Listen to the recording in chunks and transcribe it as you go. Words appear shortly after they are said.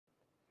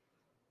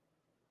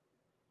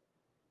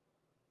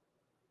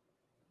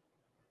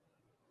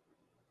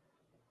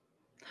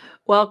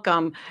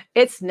Welcome.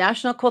 It's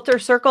National Quilter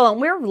Circle, and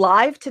we're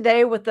live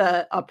today with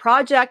a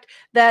project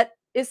that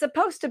is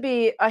supposed to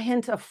be a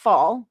hint of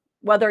fall.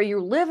 Whether you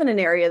live in an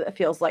area that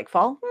feels like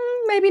fall,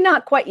 maybe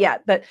not quite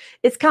yet, but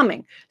it's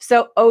coming.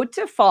 So, Ode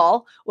to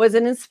Fall was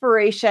an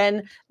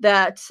inspiration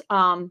that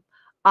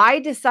I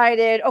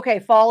decided, okay,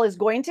 fall is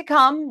going to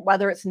come,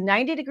 whether it's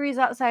 90 degrees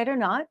outside or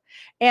not.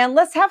 And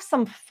let's have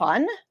some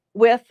fun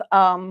with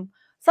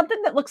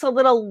something that looks a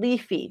little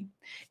leafy.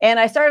 And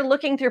I started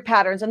looking through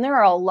patterns, and there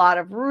are a lot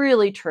of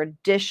really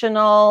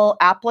traditional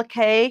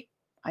applique.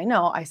 I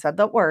know I said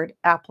the word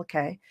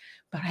applique,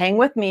 but hang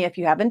with me if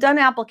you haven't done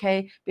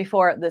applique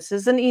before. This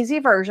is an easy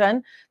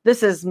version.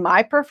 This is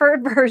my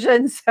preferred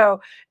version.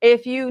 So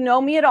if you know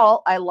me at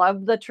all, I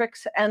love the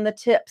tricks and the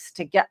tips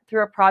to get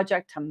through a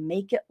project to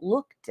make it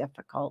look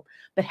difficult,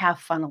 but have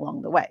fun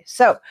along the way.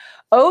 So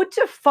Ode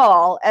to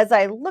Fall, as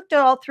I looked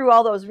through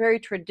all those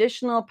very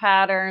traditional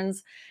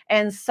patterns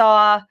and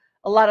saw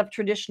a lot of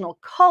traditional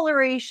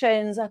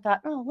colorations, I thought,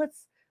 oh,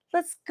 let's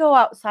go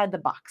outside the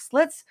box.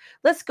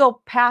 Let's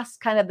go past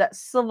kind of that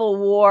Civil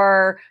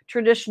War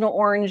traditional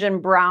orange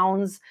and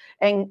browns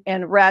and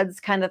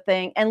reds kind of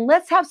thing, and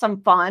let's have some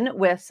fun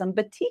with some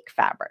batik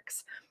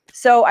fabrics.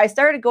 So I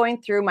started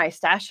going through my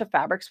stash of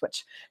fabrics,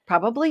 which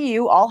probably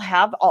you all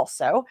have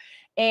also,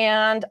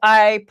 and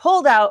I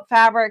pulled out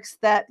fabrics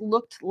that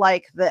looked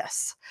like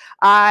this.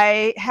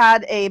 I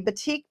had a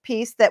batik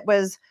piece that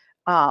was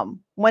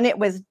when it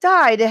was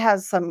dyed, it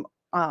has some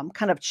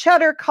kind of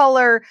cheddar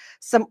color,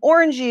 some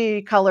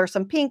orangey color,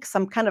 some pink,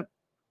 some kind of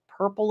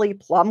purpley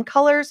plum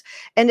colors,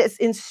 and it's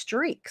in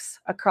streaks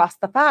across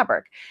the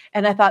fabric.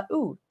 And I thought,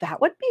 ooh, that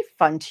would be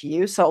fun to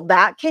use. So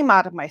that came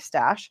out of my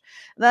stash.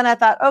 Then I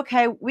thought,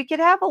 okay, we could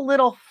have a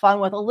little fun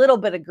with a little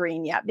bit of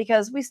green yet,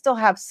 because we still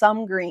have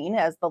some green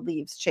as the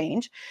leaves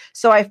change.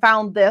 So I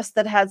found this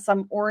that had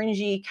some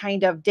orangey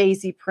kind of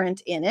daisy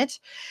print in it.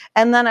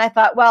 And then I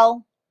thought,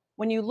 well,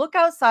 when you look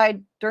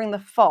outside during the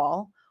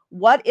fall,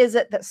 what is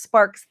it that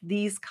sparks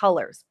these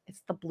colors?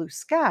 It's the blue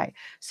sky.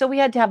 So we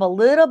had to have a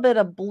little bit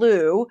of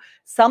blue,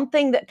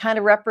 something that kind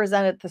of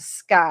represented the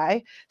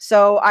sky.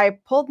 So I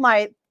pulled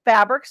my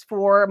fabrics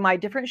for my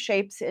different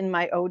shapes in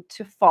my Ode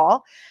to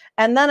Fall.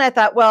 And then I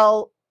thought,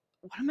 well,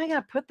 what am I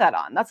going to put that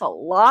on? That's a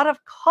lot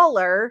of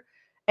color.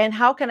 And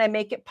how can I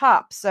make it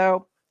pop?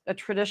 So a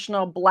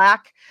traditional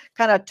black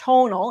kind of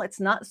tonal.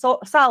 It's not so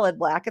solid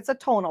black, it's a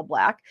tonal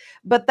black.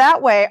 But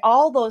that way,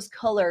 all those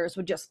colors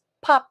would just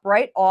pop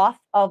right off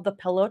of the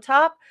pillow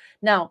top.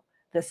 Now,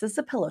 this is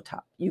a pillow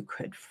top. You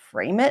could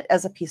frame it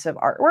as a piece of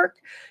artwork.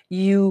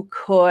 You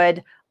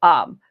could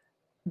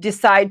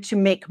decide to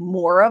make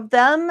more of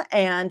them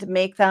and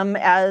make them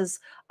as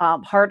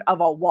part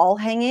of a wall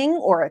hanging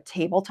or a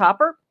table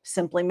topper.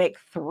 Simply make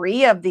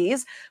 3 of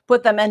these,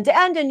 put them end to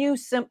end, and you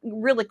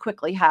really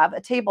quickly have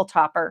a table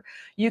topper.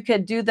 You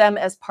could do them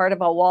as part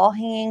of a wall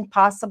hanging,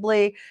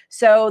 possibly.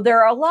 So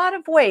there are a lot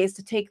of ways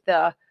to take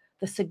the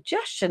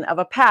suggestion of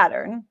a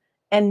pattern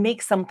and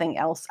make something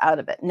else out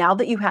of it. Now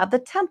that you have the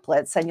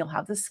templates and you'll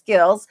have the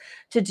skills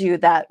to do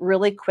that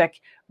really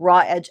quick raw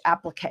edge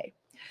applique.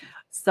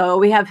 So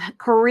we have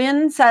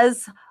Corinne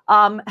says,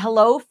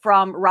 hello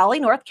from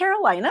Raleigh, North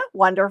Carolina.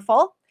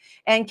 Wonderful.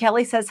 And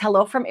Kelly says,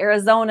 hello from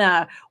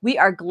Arizona. We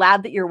are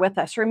glad that you're with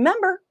us.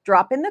 Remember,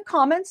 drop in the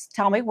comments.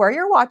 Tell me where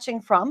you're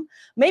watching from.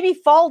 Maybe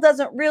fall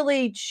doesn't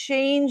really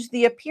change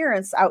the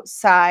appearance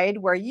outside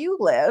where you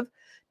live.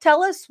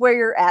 Tell us where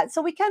you're at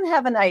so we can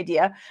have an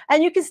idea.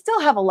 And you can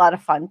still have a lot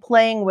of fun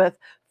playing with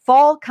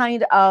fall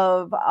kind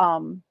of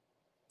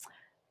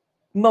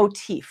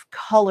motif,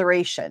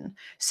 coloration.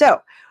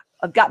 So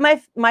I've got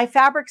my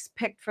fabrics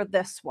picked for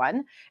this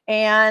one.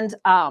 And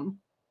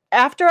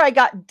after I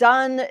got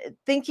done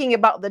thinking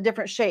about the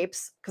different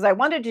shapes, because I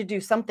wanted to do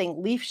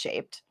something leaf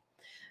shaped,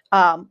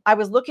 I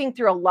was looking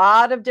through a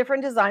lot of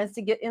different designs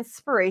to get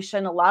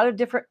inspiration, a lot of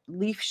different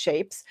leaf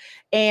shapes,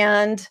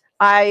 and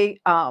I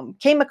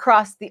came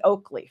across the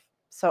oak leaf.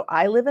 So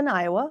I live in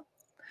Iowa.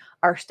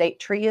 Our state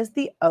tree is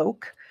the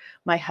oak.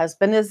 My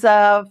husband is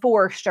a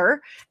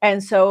forester,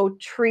 and so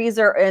trees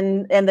are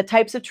and the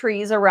types of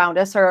trees around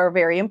us are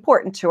very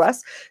important to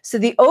us. So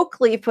the oak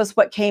leaf was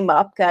what came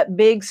up, that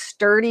big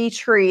sturdy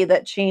tree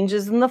that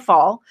changes in the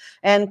fall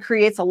and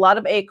creates a lot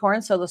of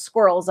acorns, so the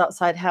squirrels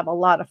outside have a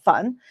lot of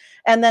fun.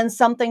 And then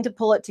something to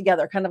pull it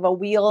together, kind of a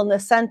wheel in the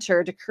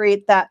center to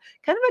create that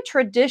kind of a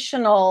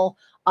traditional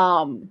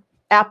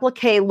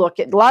applique look.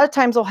 A lot of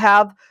times we'll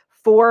have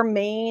 4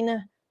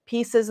 main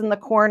pieces in the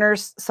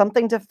corners,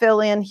 something to fill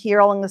in here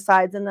along the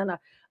sides, and then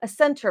a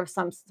center of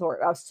some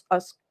sort,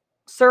 a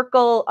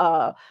circle,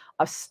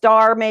 a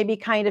star maybe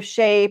kind of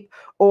shape,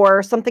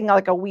 or something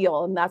like a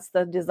wheel. And that's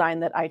the design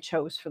that I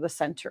chose for the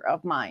center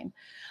of mine.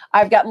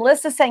 I've got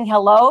Melissa saying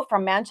hello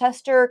from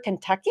Manchester,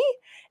 Kentucky.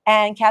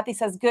 And Kathy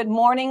says, good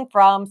morning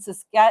from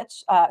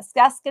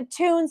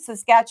Saskatoon,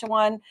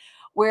 Saskatchewan.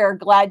 We're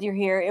glad you're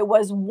here. It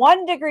was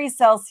 1 degree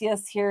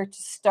Celsius here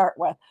to start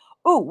with.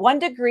 Ooh, 1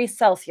 degree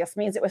Celsius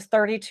means it was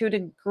 32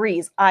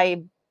 degrees.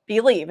 I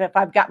believe, if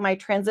I've got my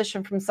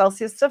transition from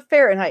Celsius to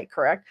Fahrenheit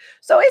correct.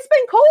 So it's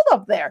been cold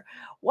up there.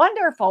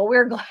 Wonderful.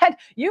 We're glad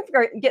you're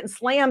getting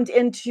slammed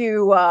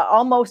into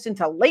almost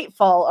into late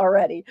fall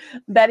already.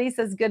 Betty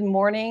says, good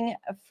morning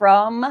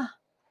from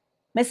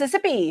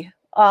Mississippi.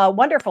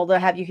 Wonderful to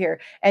have you here.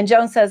 And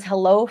Joan says,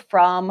 hello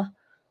from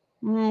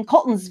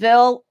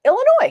Coltonsville,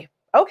 Illinois.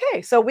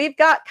 Okay, so we've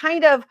got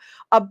kind of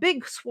a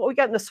big, we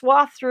got the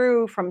swath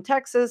through from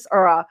Texas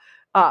or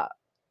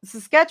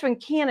Saskatchewan,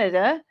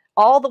 Canada,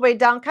 all the way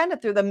down kind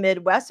of through the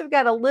Midwest. We've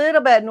got a little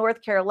bit of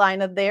North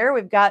Carolina there.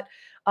 We've got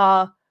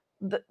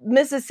the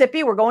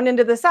Mississippi. We're going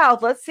into the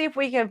South. Let's see if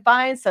we can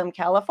find some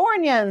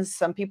Californians,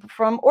 some people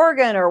from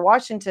Oregon or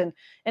Washington.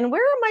 And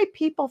where are my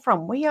people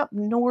from? Way up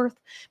north,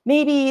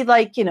 maybe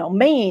like, you know,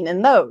 Maine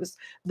and those.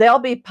 They'll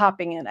be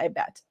popping in, I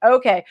bet.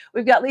 Okay,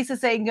 we've got Lisa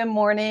saying good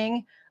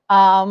morning.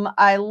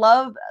 I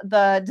love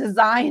the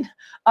design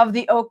of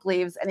the oak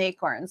leaves and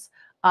acorns.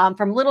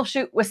 From Little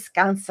Chute,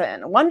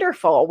 Wisconsin.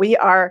 Wonderful. We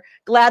are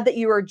glad that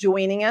you are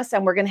joining us,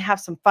 and we're going to have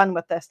some fun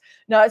with this.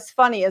 Now, it's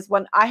funny is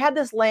when I had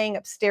this laying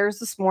upstairs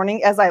this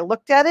morning, as I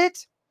looked at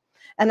it,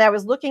 and I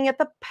was looking at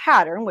the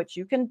pattern, which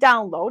you can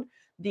download.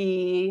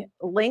 The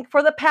link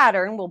for the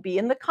pattern will be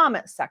in the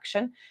comment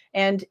section.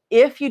 And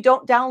if you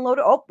don't download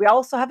it, we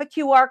also have a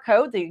QR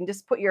code that you can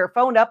just put your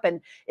phone up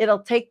and it'll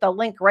take the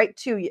link right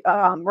to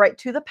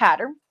the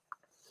pattern.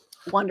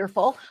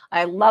 Wonderful.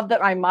 I love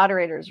that my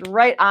moderator is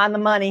right on the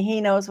money.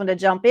 He knows when to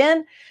jump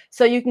in.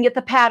 So you can get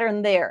the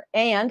pattern there.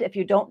 And if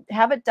you don't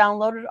have it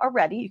downloaded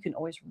already, you can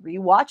always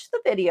rewatch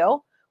the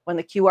video. When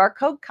the QR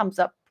code comes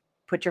up,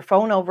 put your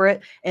phone over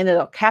it and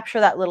it'll capture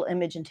that little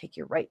image and take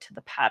you right to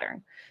the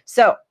pattern.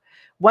 So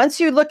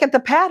once you look at the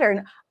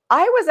pattern,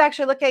 I was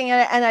actually looking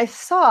at it and I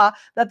saw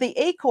that the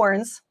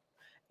acorns,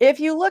 if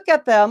you look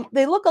at them,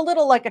 they look a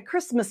little like a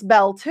Christmas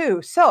bell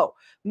too. So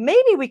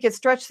maybe we could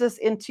stretch this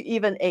into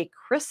even a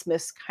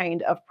Christmas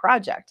kind of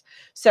project.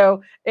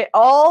 So it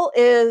all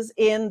is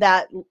in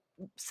that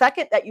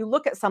second that you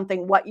look at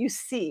something, what you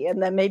see,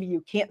 and then maybe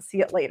you can't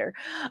see it later.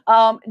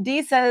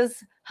 Dee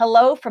says,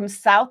 hello from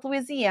South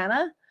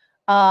Louisiana.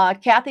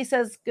 Kathy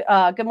says,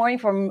 good morning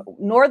from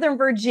Northern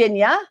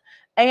Virginia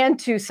and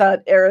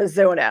Tucson,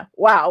 Arizona.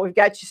 Wow, we've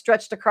got you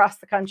stretched across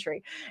the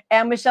country.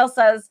 And Michelle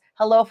says,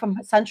 hello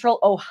from Central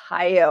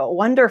Ohio.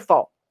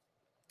 Wonderful.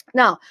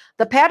 Now,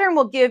 the pattern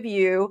will give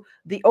you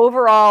the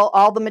overall,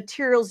 all the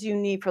materials you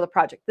need for the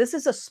project. This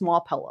is a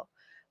small pillow.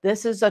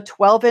 This is a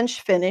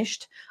 12-inch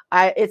finished.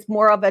 It's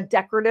more of a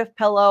decorative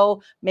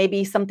pillow,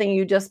 maybe something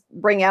you just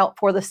bring out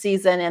for the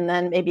season and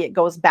then maybe it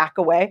goes back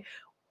away,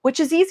 which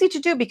is easy to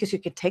do because you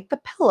could take the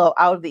pillow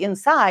out of the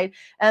inside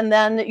and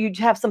then you'd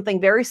have something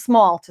very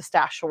small to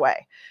stash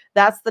away.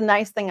 That's the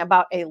nice thing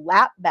about a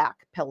lap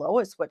back pillow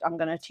is what I'm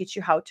going to teach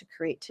you how to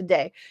create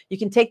today. You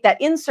can take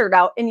that insert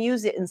out and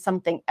use it in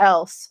something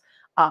else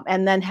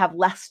and then have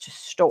less to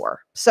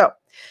store. So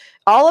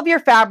all of your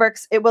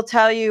fabrics, it will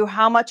tell you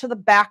how much of the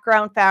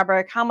background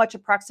fabric, how much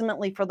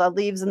approximately for the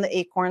leaves and the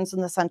acorns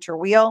and the center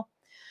wheel.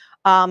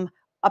 A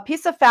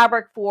piece of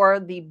fabric for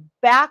the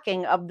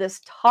backing of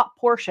this top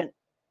portion.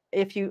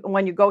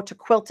 When you go to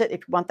quilt it, if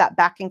you want that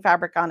backing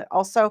fabric on it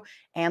also,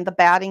 and the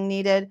batting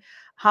needed,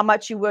 how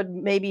much you would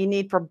maybe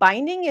need for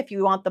binding if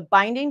you want the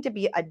binding to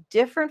be a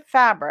different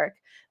fabric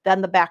than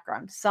the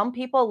background. Some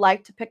people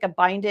like to pick a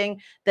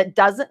binding that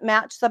doesn't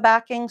match the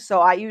backing,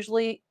 so I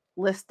usually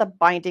list the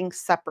binding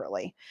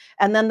separately.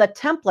 And then the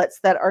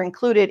templates that are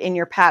included in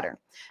your pattern.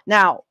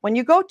 Now, when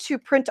you go to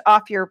print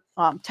off your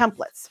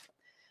templates,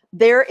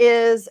 there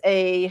is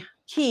a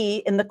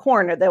key in the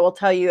corner that will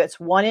tell you it's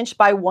 1 inch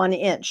by 1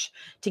 inch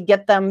to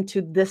get them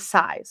to this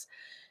size.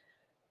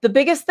 The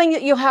biggest thing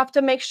that you'll have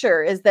to make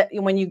sure is that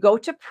when you go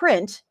to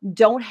print,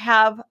 don't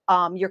have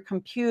your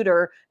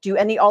computer do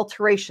any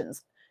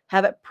alterations.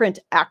 Have it print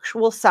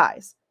actual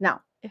size. Now,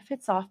 if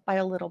it's off by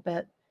a little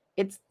bit,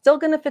 it's still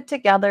going to fit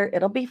together.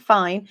 It'll be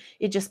fine.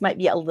 It just might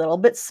be a little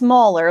bit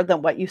smaller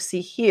than what you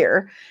see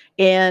here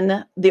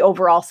in the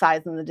overall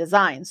size and the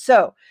design.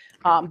 So,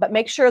 but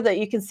make sure that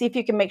you can see if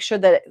you can make sure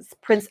that it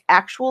prints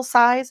actual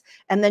size.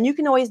 And then you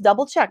can always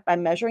double check by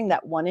measuring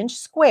that 1 inch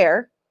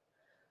square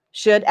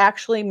should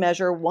actually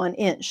measure 1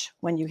 inch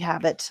when you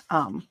have it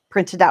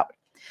printed out.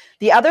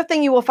 The other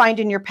thing you will find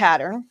in your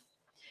pattern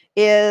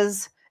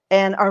is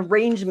an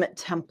arrangement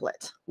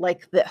template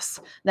like this.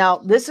 Now,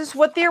 this is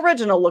what the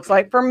original looks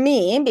like for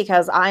me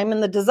because I'm in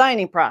the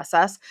designing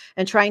process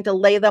and trying to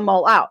lay them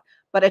all out.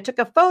 But I took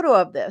a photo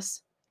of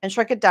this and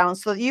shrunk it down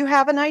so that you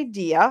have an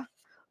idea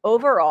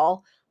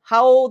overall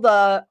how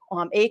the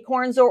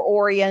acorns are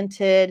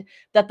oriented,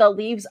 that the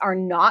leaves are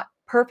not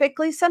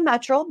perfectly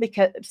symmetrical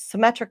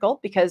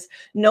because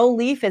no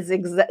leaf is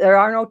there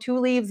are no two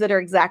leaves that are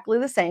exactly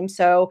the same.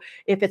 So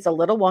if it's a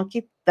little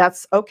wonky,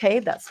 that's okay.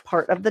 That's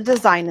part of the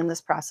design in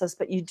this process,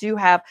 but you do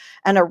have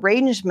an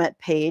arrangement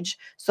page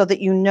so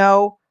that you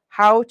know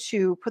how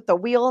to put the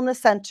wheel in the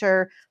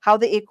center, how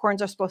the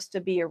acorns are supposed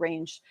to be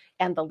arranged,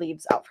 and the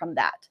leaves out from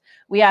that.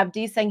 We have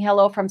Dee saying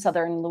hello from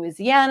Southern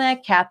Louisiana,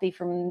 Kathy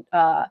from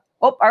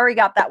Oh, I already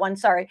got that one.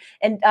 Sorry.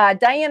 And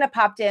Diana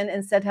popped in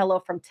and said hello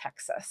from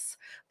Texas.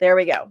 There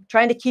we go.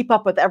 Trying to keep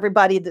up with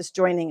everybody that's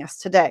joining us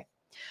today.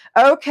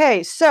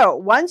 Okay, so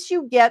once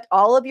you get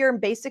all of your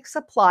basic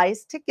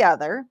supplies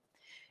together,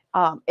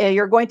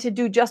 you're going to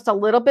do just a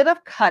little bit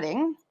of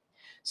cutting.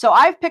 So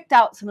I've picked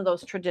out some of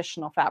those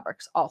traditional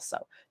fabrics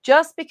also,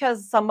 just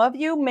because some of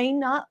you may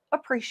not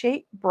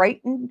appreciate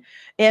bright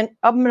and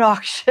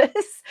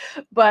obnoxious.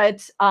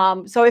 But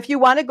so if you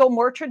want to go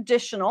more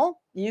traditional,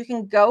 you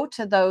can go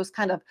to those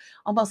kind of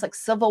almost like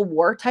Civil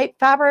War type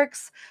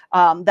fabrics,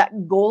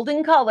 that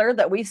golden color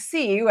that we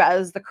see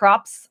as the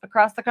crops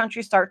across the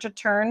country start to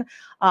turn.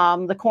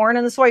 The corn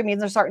and the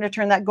soybeans are starting to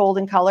turn that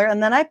golden color.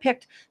 And then I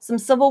picked some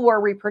Civil War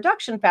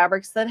reproduction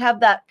fabrics that have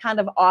that kind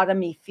of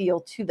autumny feel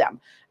to them.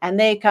 And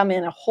they come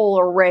in a whole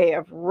array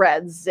of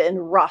reds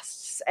and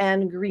rusts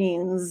and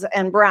greens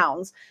and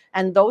browns.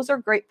 And those are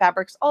great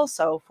fabrics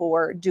also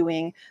for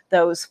doing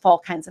those fall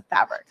kinds of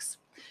fabrics.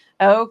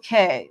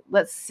 Okay,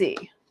 let's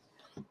see.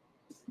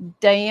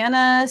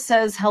 Diana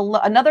says hello.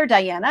 Another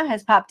Diana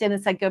has popped in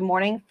and said good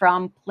morning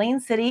from Plain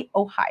City,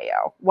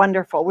 Ohio.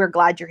 Wonderful. We're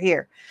glad you're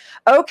here.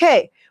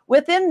 Okay,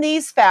 within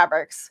these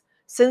fabrics,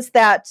 since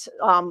that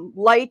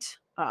light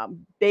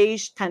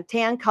beige kind of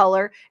tan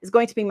color is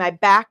going to be my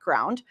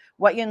background,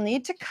 what you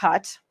need to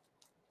cut,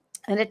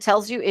 and it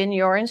tells you in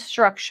your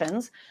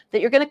instructions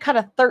that you're going to cut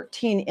a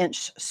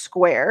 13-inch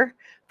square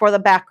for the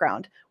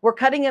background. We're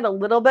cutting it a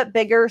little bit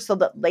bigger so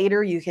that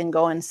later you can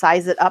go and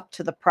size it up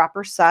to the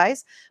proper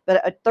size.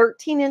 But a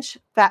 13-inch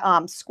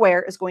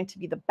square is going to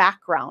be the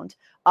background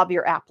of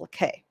your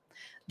applique.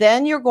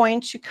 Then you're going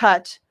to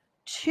cut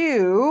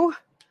two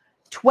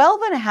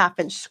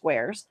 12.5-inch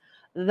squares.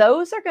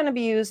 Those are going to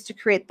be used to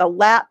create the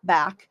lap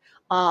back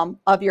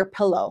of your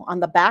pillow on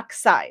the back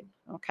side.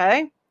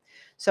 Okay.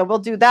 So we'll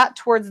do that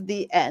towards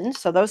the end.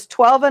 So those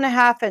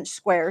 12.5-inch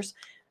squares,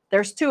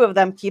 there's two of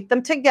them. Keep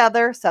them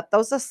together. Set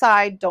those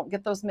aside. Don't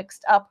get those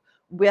mixed up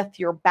with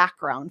your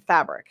background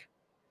fabric.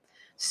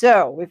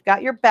 So we've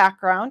got your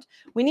background.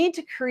 We need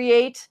to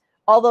create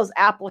all those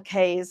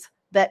appliques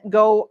that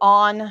go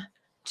on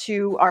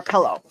to our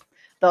pillow.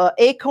 The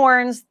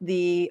acorns,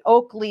 the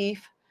oak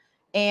leaf,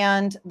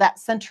 and that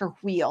center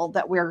wheel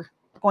that we're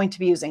going to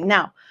be using.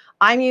 Now,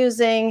 I'm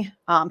using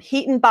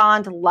Heat and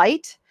Bond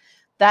Light.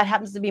 That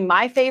happens to be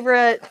my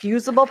favorite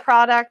fusible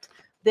product.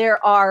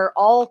 There are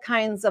all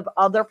kinds of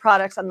other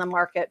products on the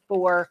market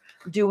for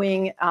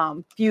doing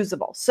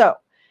fusible. So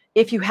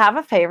if you have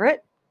a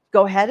favorite,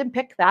 go ahead and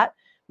pick that.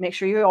 Make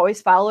sure you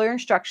always follow your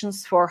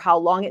instructions for how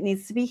long it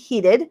needs to be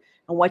heated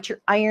and what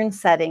your iron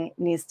setting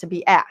needs to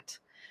be at.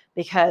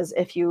 Because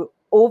if you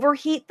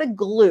overheat the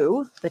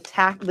glue,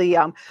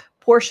 the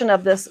portion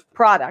of this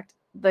product,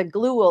 the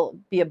glue will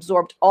be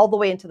absorbed all the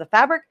way into the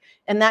fabric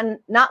and then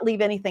not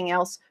leave anything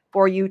else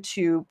for you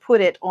to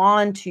put it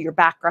onto your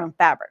background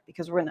fabric,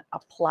 because we're going to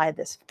apply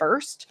this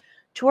first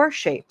to our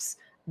shapes,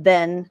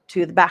 then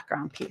to the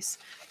background piece.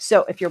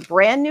 So if you're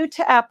brand new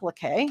to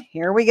applique,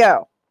 here we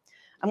go.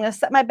 I'm going to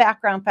set my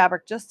background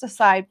fabric just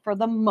aside for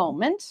the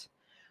moment.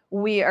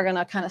 We are going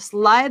to kind of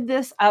slide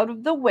this out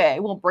of the way.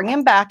 We'll bring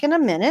him back in a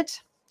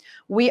minute.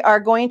 We are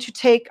going to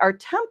take our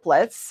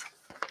templates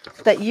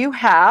that you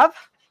have,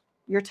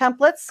 your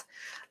templates.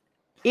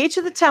 Each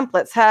of the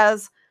templates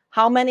has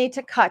how many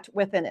to cut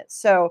within it.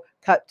 So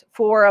cut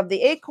 4 of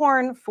the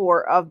acorn,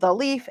 4 of the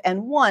leaf,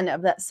 and 1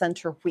 of that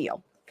center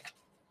wheel.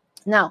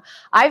 Now,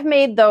 I've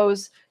made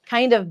those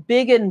kind of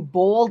big and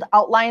bold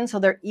outlines so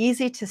they're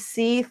easy to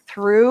see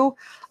through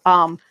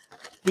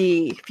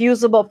the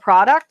fusible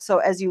product. So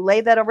as you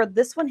lay that over,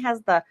 this one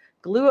has the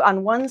glue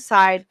on one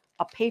side,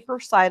 a paper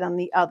side on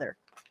the other.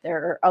 There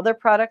are other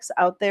products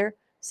out there.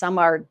 Some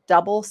are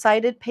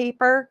double-sided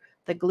paper,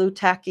 the glue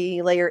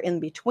tacky layer in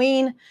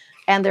between.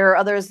 And there are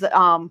others that,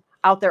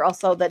 out there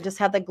also that just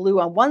have the glue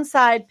on one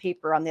side,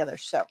 paper on the other.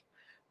 So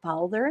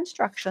follow their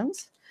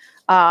instructions.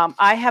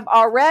 I have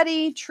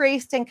already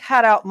traced and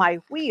cut out my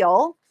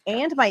wheel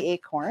and my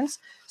acorns.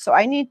 So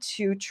I need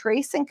to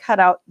trace and cut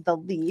out the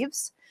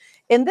leaves.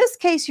 In this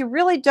case, you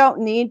really don't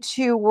need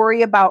to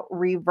worry about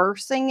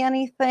reversing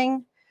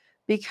anything,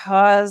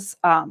 because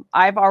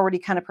I've already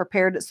kind of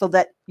prepared it so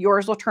that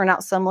yours will turn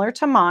out similar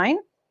to mine.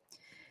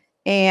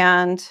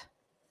 And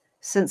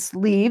since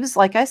leaves,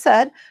 like I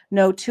said,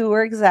 no two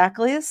are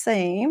exactly the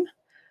same,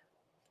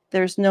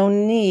 there's no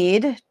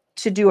need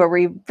to do a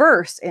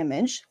reverse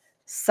image.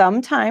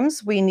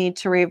 Sometimes we need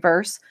to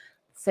reverse,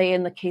 say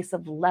in the case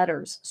of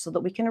letters, so that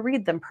we can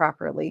read them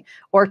properly,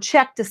 or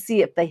check to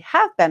see if they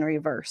have been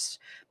reversed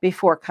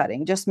before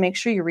cutting. Just make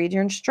sure you read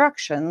your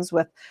instructions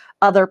with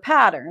other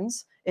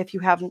patterns if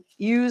you haven't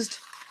used,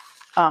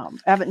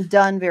 haven't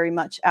done very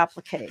much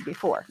applique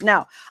before.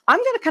 Now, I'm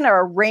going to kind of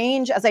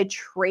arrange as I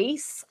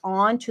trace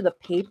onto the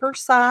paper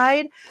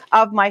side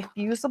of my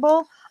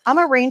fusible. I'm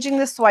arranging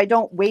this so I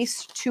don't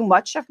waste too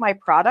much of my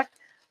product.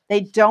 They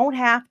don't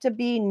have to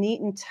be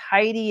neat and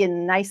tidy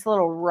and nice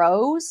little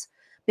rows,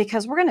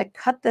 because we're going to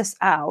cut this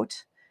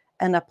out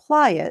and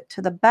apply it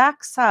to the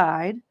back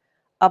side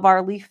of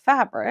our leaf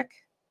fabric.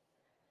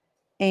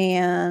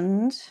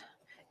 And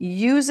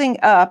using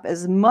up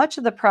as much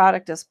of the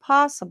product as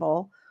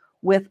possible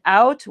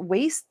without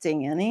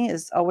wasting any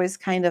is always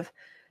kind of,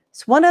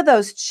 it's one of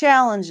those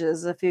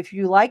challenges. If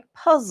you like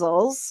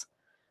puzzles,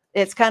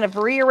 it's kind of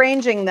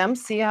rearranging them.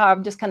 See how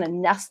I'm just kind of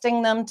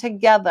nesting them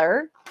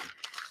together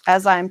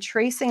as I'm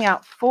tracing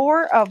out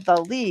 4 of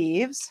the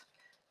leaves.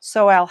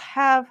 So I'll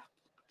have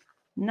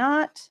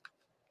not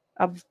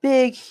a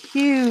big,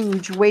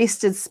 huge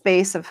wasted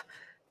space of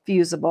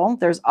fusible.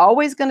 There's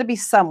always going to be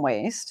some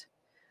waste,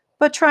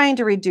 but trying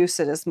to reduce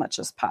it as much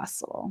as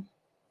possible.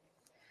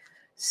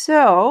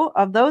 So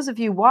of those of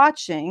you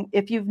watching,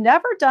 if you've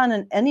never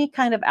done any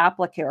kind of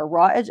applique or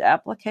raw edge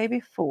applique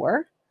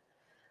before,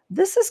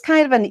 this is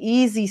kind of an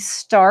easy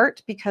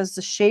start because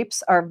the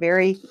shapes are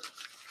they're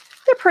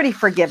pretty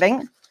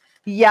forgiving.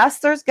 Yes,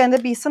 there's going to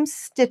be some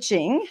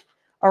stitching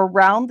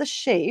around the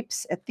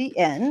shapes at the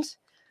end,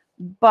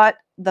 but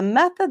the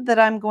method that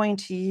I'm going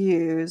to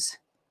use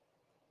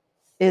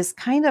is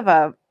kind of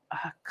a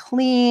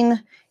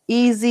clean,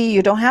 easy.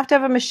 You don't have to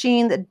have a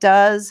machine that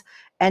does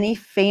any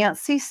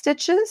fancy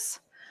stitches.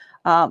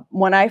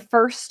 When I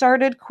first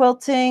started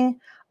quilting,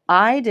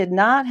 I did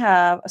not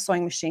have a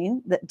sewing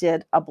machine that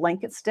did a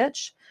blanket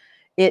stitch.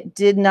 It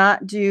did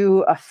not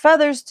do a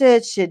feather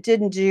stitch. It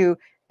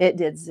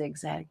did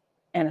zigzag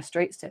and a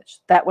straight stitch.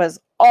 That was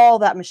all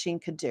that machine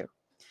could do.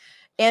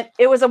 And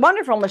it was a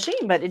wonderful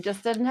machine, but it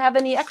just didn't have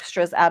any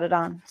extras added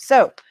on.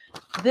 So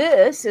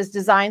this is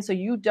designed so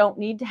you don't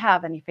need to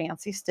have any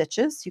fancy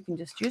stitches. You can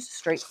just use a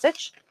straight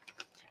stitch.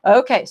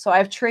 Okay, so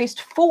I've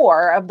traced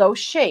 4 of those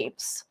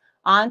shapes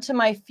onto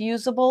my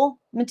fusible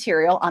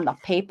material on the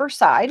paper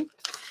side.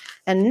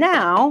 And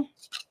now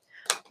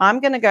I'm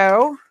going to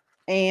go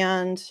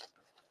and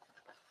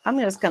I'm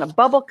just going to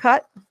bubble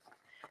cut.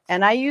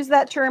 And I use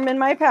that term in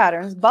my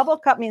patterns. Bubble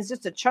cut means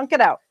just to chunk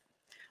it out.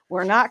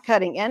 We're not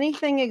cutting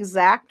anything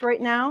exact right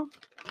now.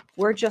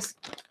 We're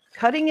just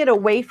cutting it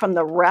away from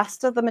the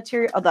rest of the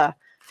material, of the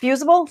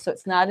fusible, so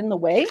it's not in the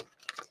way.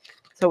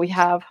 So we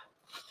have,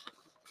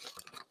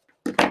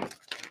 I'm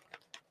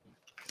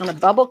going to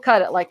bubble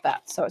cut it like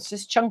that. So it's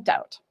just chunked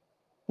out.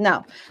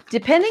 Now,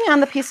 depending on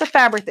the piece of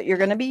fabric that you're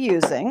going to be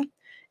using,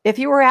 if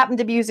you happen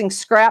to be using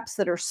scraps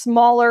that are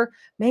smaller,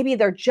 maybe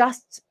they're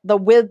just the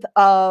width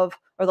of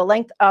or the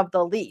length of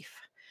the leaf,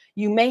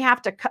 you may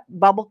have to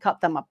bubble cut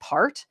them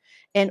apart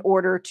in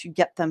order to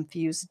get them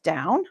fused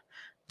down.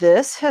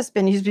 This has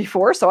been used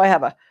before, so I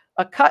have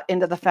a cut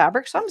into the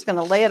fabric. So I'm just going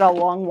to lay it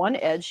along one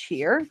edge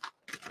here.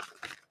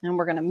 And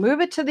we're going to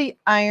move it to the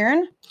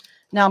iron.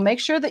 Now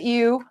make sure that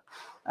you,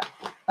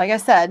 like I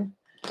said,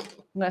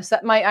 I'm going to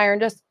set my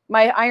iron,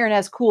 my iron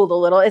has cooled a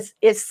little.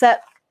 It's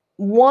set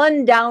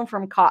 1 down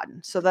from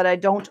cotton so that I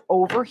don't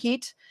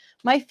overheat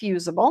my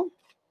fusible.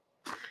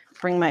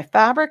 Bring my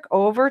fabric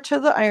over to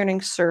the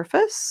ironing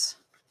surface.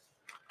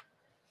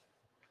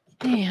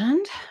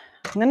 And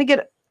I'm going to get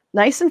it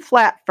nice and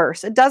flat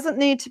first. It doesn't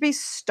need to be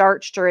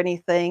starched or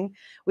anything.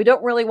 We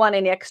don't really want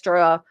any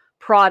extra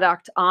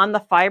product on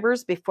the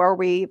fibers before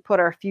we put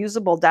our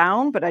fusible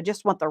down, but I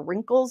just want the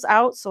wrinkles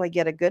out so I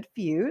get a good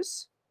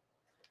fuse.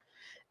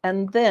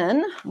 And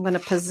then I'm going to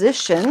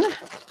position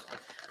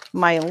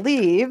my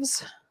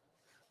leaves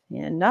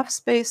in enough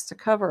space to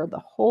cover the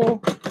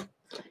whole.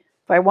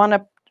 If I want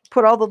to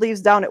put all the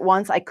leaves down at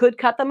once, I could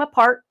cut them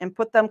apart and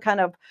put them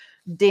kind of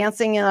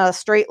dancing in a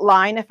straight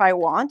line if I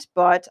want,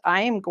 but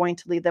I am going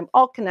to leave them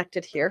all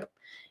connected here.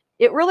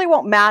 It really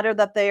won't matter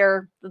that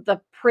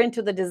the print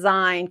of the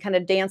design kind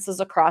of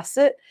dances across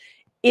it.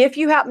 If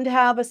you happen to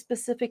have a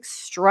specific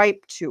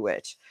stripe to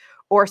it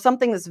or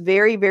something that's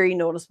very, very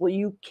noticeable,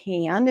 you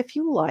can, if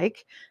you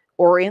like,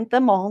 orient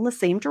them all in the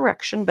same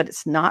direction, but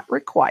it's not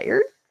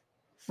required.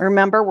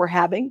 Remember, we're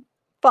having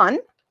fun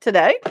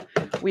today.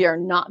 We are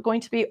not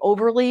going to be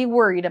overly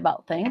worried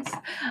about things.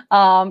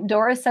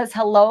 Doris says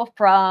hello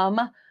from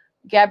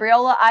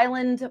Gabriola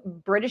Island,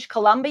 British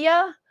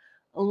Columbia.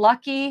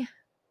 Lucky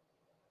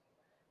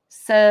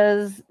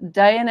says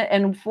Diana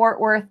in Fort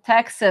Worth,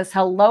 Texas.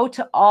 Hello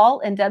to all.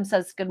 And Deb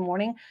says good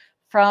morning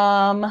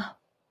from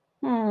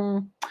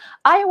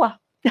Iowa.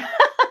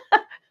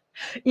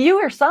 You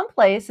are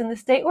someplace in the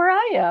state where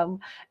I am.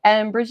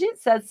 And Brigitte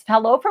says,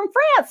 hello from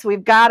France.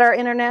 We've got our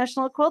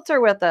international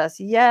quilter with us.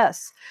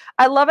 Yes.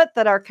 I love it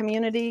that our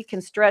community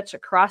can stretch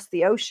across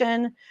the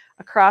ocean,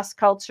 across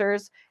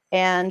cultures,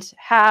 and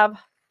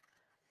have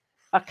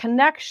a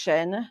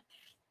connection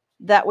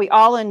that we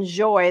all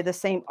enjoy the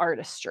same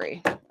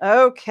artistry.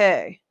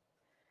 Okay.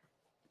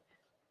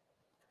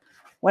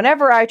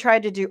 Whenever I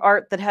tried to do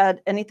art that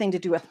had anything to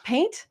do with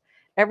paint,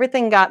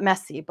 everything got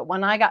messy. But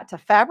when I got to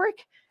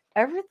fabric,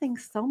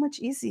 everything's so much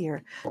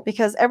easier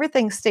because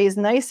everything stays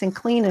nice and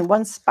clean in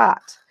one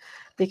spot.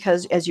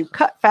 Because as you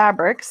cut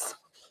fabrics,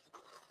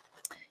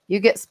 you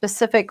get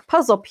specific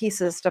puzzle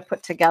pieces to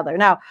put together.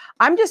 Now,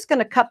 I'm just going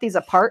to cut these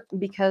apart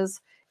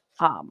because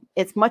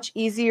it's much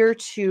easier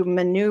to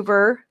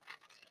maneuver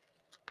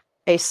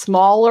a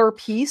smaller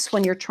piece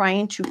when you're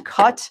trying to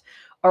cut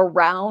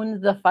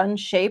around the fun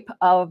shape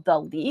of the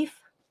leaf.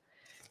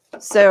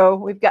 So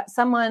we've got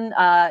someone,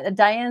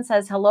 Diane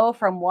says hello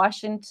from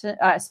Washington,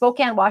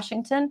 Spokane,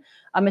 Washington.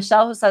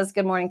 Michelle who says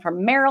good morning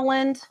from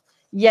Maryland.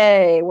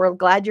 Yay, we're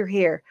glad you're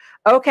here.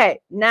 Okay,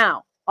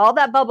 now all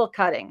that bubble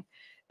cutting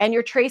and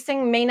your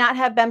tracing may not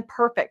have been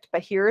perfect,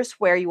 but here's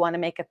where you want to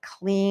make a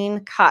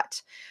clean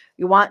cut.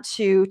 You want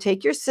to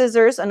take your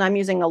scissors, and I'm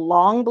using a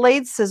long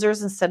blade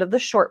scissors instead of the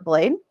short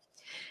blade.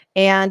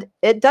 And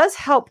it does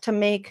help to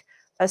make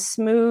a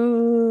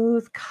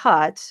smooth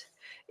cut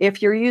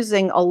if you're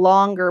using a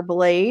longer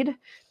blade,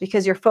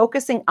 because you're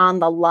focusing on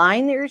the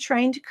line that you're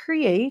trying to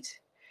create.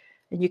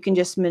 And you can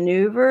just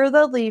maneuver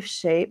the leaf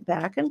shape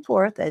back and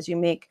forth as you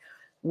make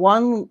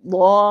one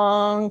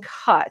long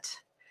cut.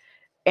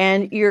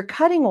 And your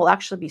cutting will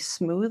actually be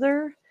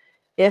smoother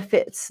if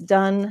it's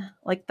done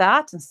like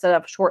that instead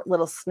of short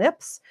little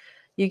snips.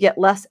 You get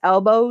less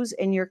elbows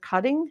in your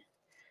cutting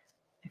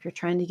if you're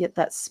trying to get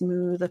that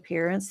smooth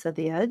appearance to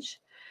the edge.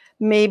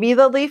 Maybe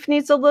the leaf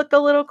needs to look a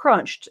little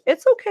crunched.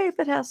 It's okay if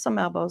it has some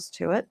elbows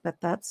to it, but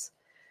that's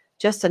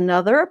just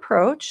another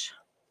approach.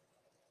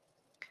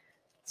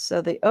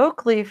 So the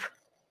oak leaf,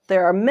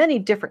 there are many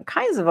different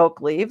kinds of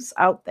oak leaves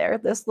out there.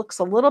 This looks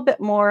a little bit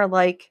more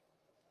like,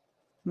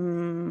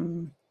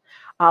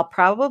 I'll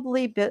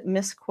probably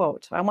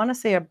misquote. I want to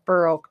say a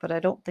bur oak, but I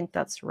don't think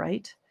that's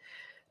right.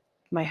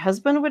 My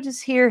husband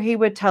was here. He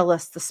would tell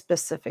us the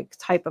specific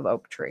type of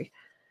oak tree.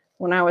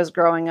 When I was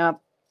growing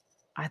up,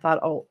 I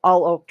thought, oh,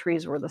 all oak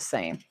trees were the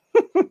same.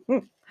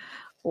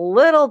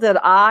 Little did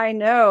I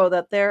know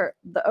that the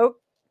oak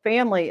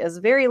family is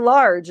very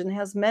large and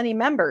has many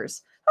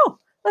members. Oh,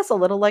 that's a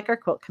little like our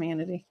quilt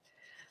community.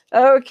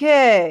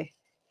 Okay,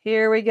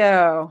 here we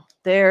go.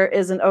 There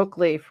is an oak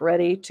leaf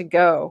ready to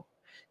go.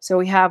 So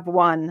we have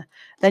one.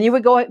 Then you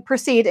would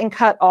proceed and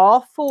cut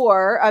all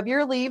 4 of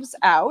your leaves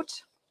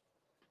out.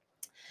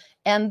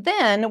 And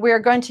then we're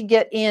going to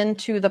get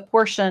into the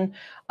portion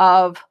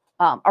of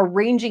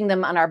arranging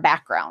them on our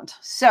background.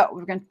 So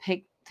we're going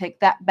to take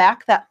that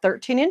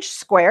 13-inch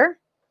square,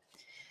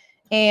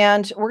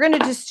 and we're going to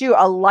just do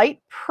a light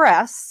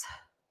press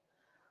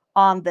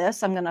on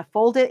this. I'm going to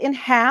fold it in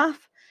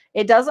half.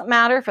 It doesn't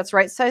matter if it's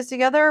right size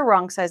together or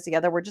wrong size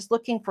together. We're just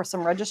looking for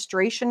some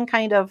registration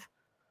kind of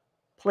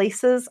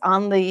places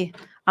on the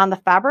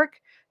fabric.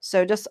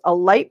 So just a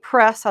light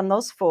press on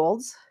those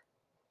folds.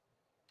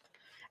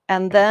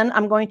 And then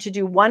I'm going to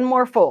do one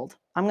more fold.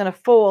 I'm going to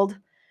fold.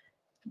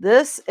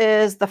 This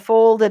is the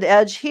folded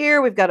edge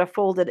here. We've got a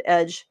folded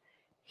edge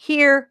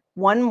here.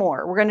 One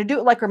more. We're going to do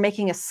it like we're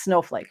making a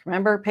snowflake.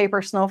 Remember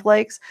paper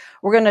snowflakes?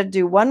 We're going to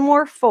do one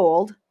more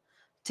fold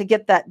to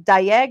get that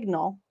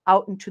diagonal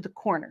out into the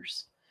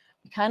corners.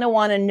 We kind of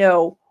want to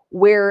know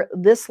where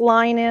this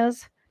line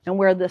is and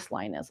where this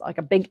line is, like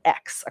a big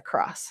X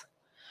across.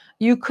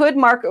 You could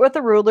mark it with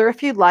a ruler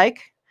if you'd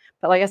like,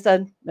 but like I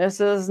said,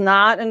 this is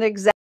not an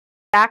exact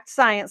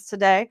science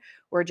today.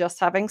 We're just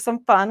having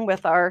some fun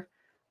with our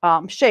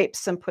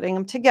shapes and putting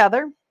them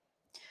together.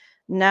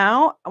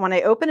 Now, when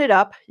I open it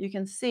up, you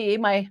can see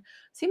my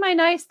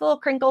nice little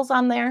crinkles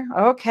on there.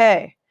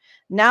 Okay,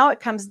 now it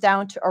comes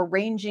down to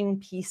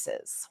arranging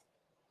pieces.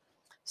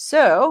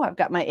 So I've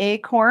got my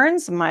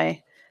acorns,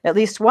 at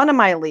least one of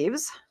my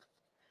leaves.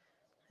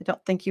 I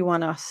don't think you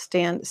want to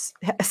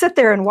sit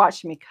there and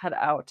watch me cut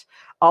out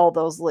all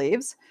those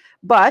leaves.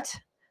 But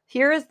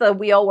here is the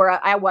wheel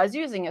where I was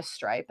using a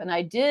stripe, and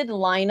I did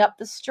line up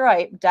the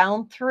stripe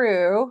down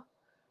through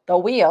the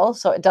wheel.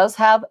 So it does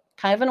have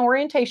kind of an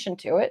orientation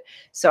to it.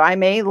 So I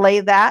may lay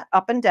that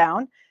up and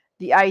down.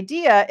 The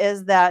idea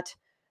is that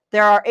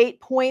there are 8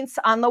 points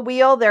on the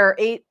wheel. There are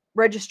 8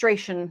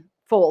 registration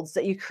folds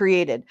that you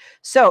created.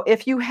 So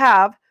if you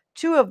have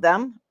 2 of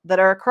them that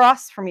are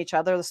across from each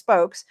other, the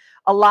spokes,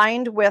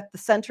 aligned with the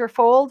center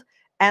fold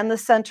and the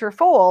center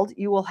fold,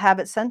 you will have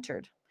it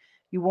centered.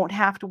 You won't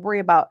have to worry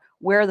about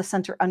where the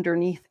center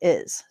underneath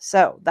is.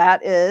 So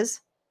that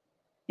is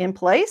in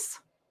place.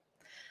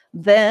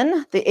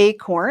 Then the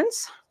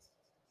acorns.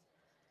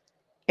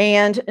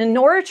 And in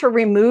order to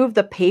remove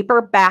the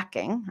paper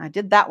backing, I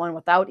did that one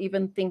without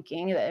even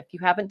thinking that if you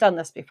haven't done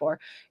this before,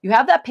 you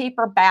have that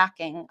paper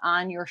backing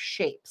on your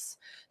shapes.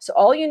 So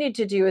all you need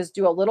to do is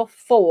do a little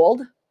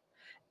fold,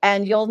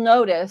 and you'll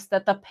notice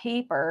that the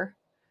paper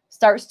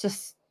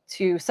starts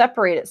to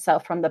separate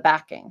itself from the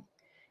backing.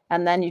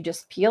 And then you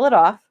just peel it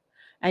off,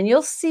 and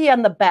you'll see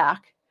on the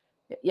back,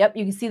 yep,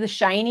 you can see the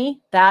shiny.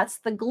 That's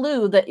the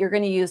glue that you're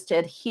going to use to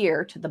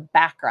adhere to the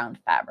background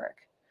fabric.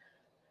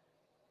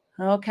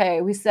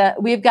 Okay,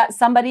 we've got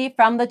somebody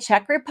from the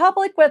Czech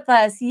Republic with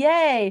us.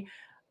 Yay.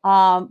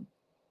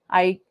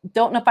 I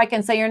don't know if I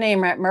can say your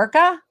name right.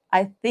 Mirka,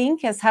 I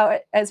think is how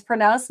it's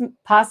pronounced.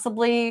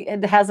 Possibly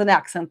it has an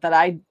accent that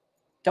I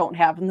don't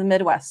have in the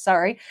Midwest.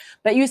 Sorry.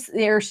 But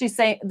they're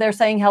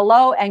saying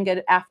hello and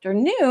good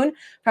afternoon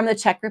from the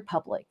Czech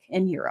Republic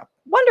in Europe.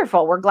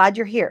 Wonderful. We're glad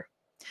you're here.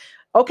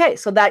 Okay,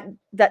 so that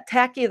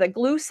tacky, the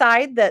glue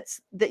side that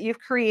you've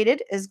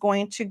created is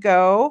going to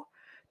go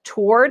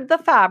toward the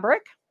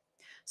fabric.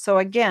 So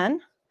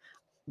again,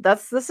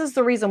 This is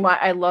the reason why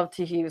I love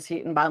to use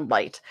Heat and Bond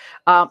Light.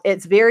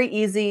 It's very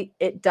easy.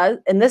 It does,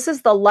 and this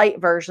is the light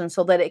version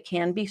so that it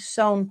can be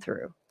sewn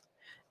through.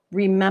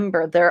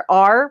 Remember, there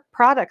are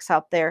products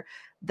out there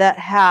that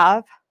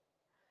have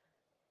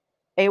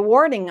a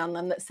warning on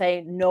them that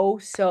say no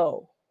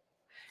sew.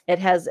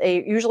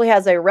 It usually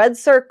has a red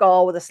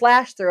circle with a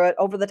slash through it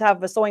over the top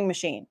of a sewing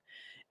machine.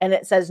 And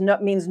it says no,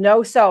 means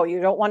no sew. You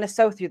don't want to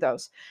sew through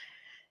those.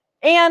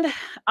 And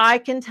I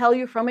can tell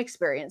you from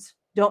experience,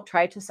 don't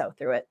try to sew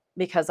through it,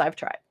 because I've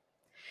tried.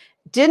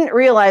 Didn't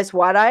realize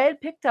what I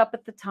had picked up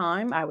at the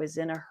time. I was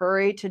in a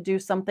hurry to do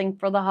something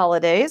for the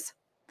holidays.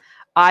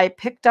 I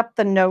picked up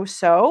the no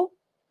sew,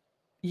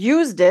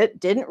 used it,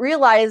 didn't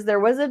realize there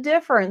was a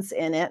difference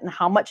in it and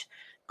how much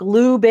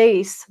glue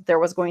base there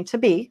was going to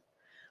be.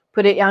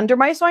 Put it under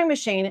my sewing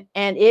machine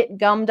and it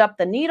gummed up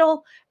the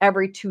needle.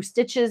 Every 2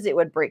 stitches, it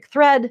would break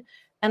thread.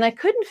 And I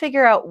couldn't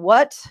figure out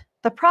what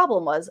the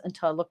problem was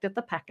until I looked at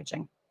the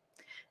packaging.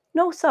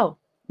 No sew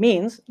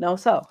means no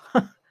sew.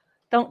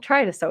 Don't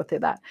try to sew through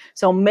that.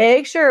 So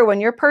make sure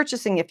when you're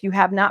purchasing, if you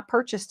have not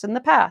purchased in the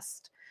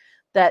past,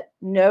 that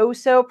no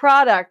sew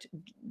product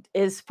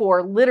is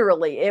for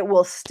literally, it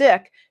will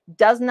stick,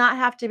 does not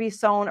have to be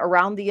sewn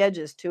around the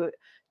edges to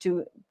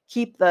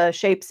keep the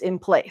shapes in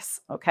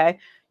place, okay?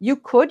 You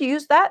could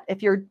use that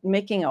if you're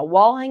making a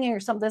wall hanging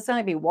or something that's going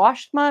to be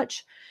washed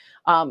much.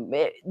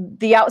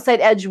 The outside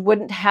edge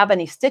wouldn't have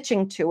any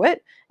stitching to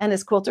it. And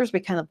as quilters, we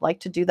kind of like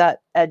to do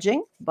that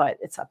edging, but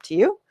it's up to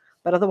you.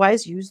 But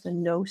otherwise, use the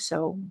No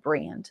Sew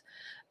brand.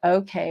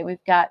 Okay,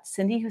 we've got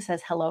Cindy who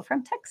says hello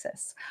from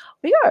Texas.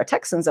 We are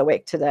Texans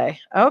awake today.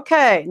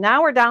 Okay,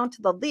 now we're down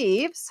to the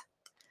leaves.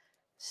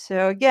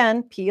 So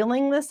again,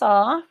 peeling this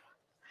off.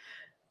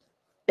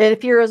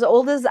 If you're as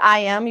old as I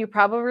am, you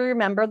probably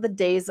remember the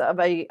days of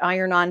a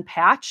iron-on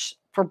patch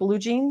for blue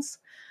jeans.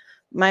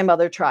 My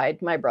mother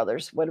tried. My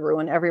brothers would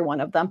ruin every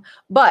one of them.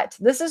 But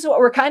this is what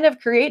we're kind of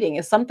creating,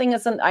 is something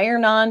that's an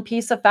iron-on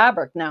piece of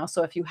fabric now.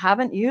 So if you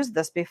haven't used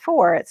this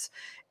before,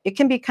 it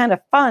can be kind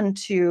of fun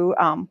to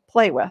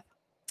play with.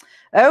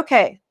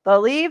 Okay, the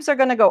leaves are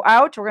going to go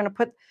out. We're going to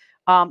put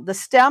the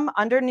stem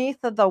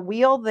underneath of the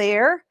wheel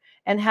there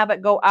and have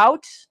it go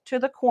out to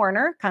the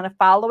corner, kind of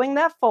following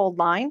that fold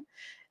line.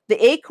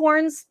 The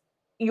acorns,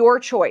 your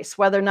choice,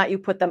 whether or not you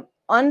put them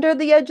under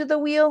the edge of the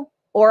wheel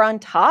or on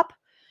top.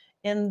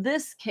 In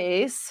this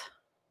case,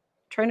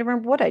 I'm trying to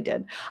remember what I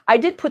did. I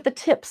did put the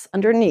tips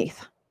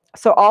underneath.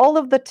 So all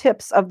of the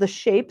tips of the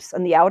shapes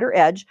and the outer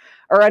edge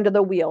are under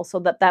the wheel so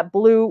that that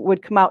blue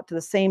would come out to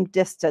the same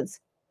distance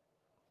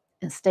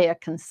and stay a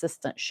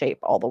consistent shape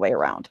all the way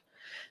around.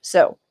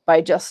 So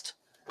by just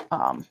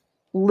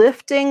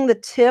lifting the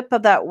tip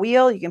of that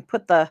wheel, you can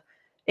put the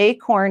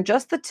acorn,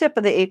 just the tip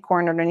of the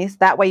acorn underneath.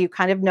 That way you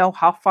kind of know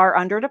how far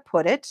under to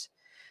put it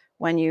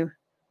when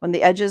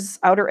the edges,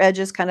 outer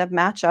edges kind of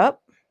match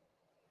up.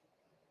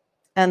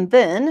 And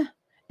then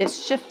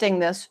it's shifting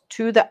this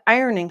to the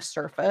ironing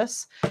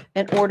surface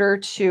in order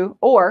to,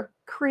 or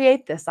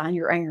create this on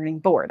your ironing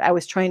board. I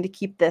was trying to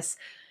keep this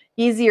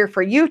easier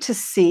for you to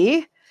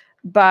see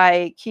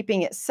by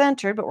keeping it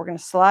centered, but we're going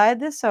to slide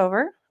this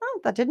over. Oh,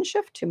 that didn't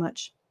shift too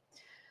much.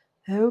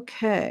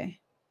 Okay.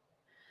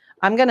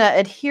 I'm going to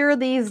adhere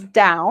these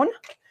down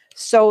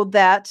so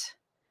that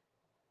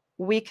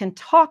we can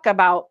talk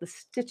about the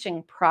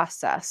stitching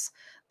process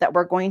that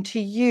we're going to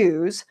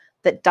use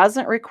that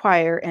doesn't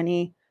require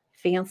any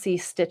fancy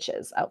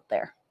stitches out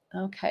there.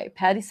 Okay,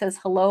 Patty says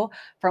hello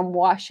from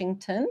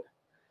Washington.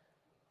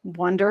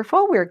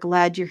 Wonderful. We're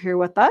glad you're here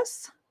with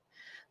us.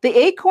 The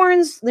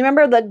acorns,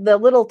 remember the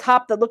little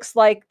top that looks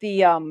like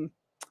the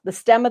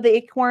stem of the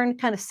acorn,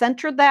 kind of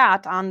center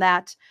that on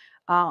that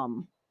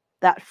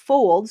that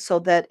fold so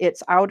that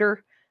it's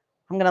outer.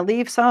 I'm going to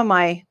leave some of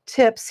my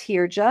tips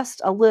here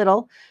just a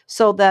little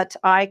so that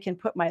I can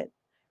put my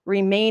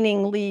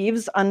remaining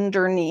leaves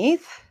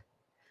underneath.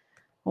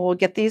 We'll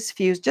get these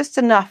fused just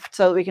enough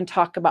so that we can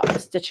talk about the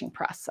stitching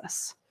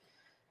process.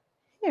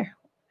 Here,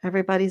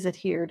 everybody's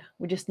adhered.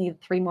 We just need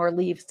 3 more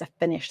leaves to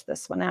finish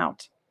this one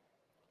out.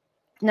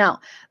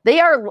 Now, they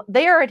are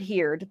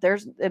adhered.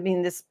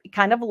 This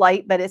kind of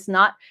light, but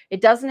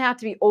it doesn't have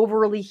to be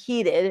overly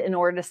heated in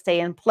order to stay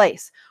in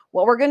place.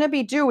 What we're going to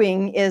be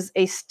doing is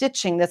a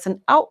stitching that's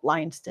an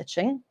outline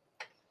stitching.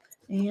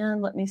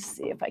 And let me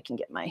see if I can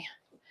get my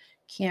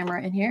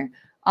camera in here.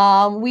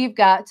 We've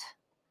got,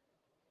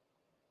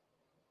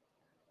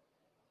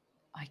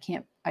 I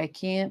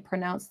can't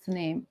pronounce the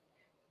name.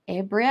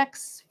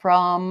 Abrex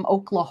from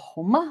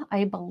Oklahoma,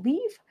 I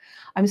believe.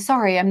 I'm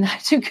sorry, I'm not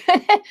too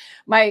good.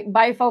 My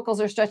bifocals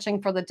are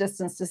stretching for the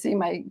distance to see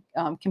my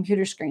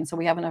computer screen, so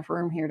we have enough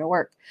room here to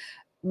work.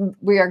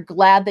 We are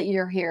glad that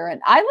you're here.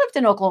 And I lived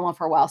in Oklahoma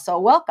for a while, so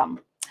welcome.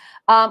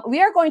 We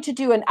are going to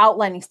do an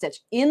outlining stitch.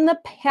 In the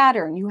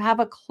pattern, you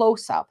have a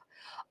close-up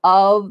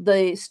of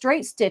the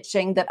straight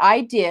stitching that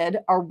I did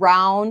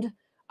around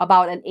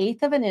about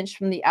 1/8 of an inch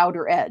from the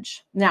outer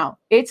edge. Now,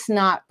 it's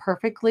not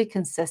perfectly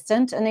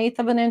consistent, 1/8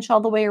 of an inch all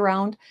the way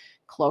around.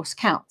 Close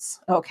counts,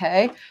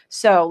 okay?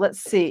 So let's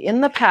see. In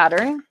the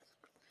pattern,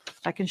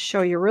 I can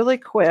show you really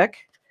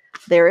quick.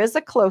 there is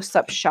a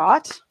close-up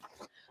shot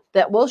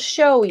that will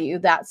show you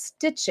that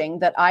stitching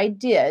that I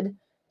did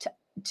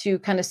to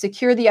kind of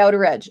secure the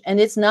outer edge. And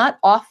it's not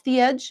off the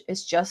edge,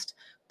 it's just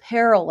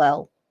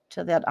parallel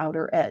to that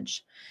outer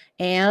edge.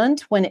 And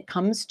when it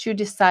comes to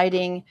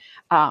deciding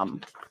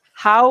what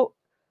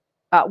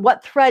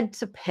thread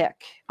to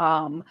pick,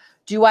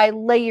 do I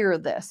layer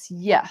this?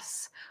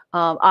 Yes.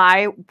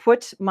 I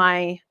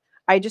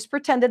just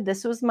pretended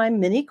this was my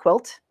mini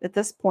quilt at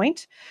this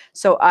point.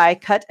 So I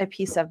cut a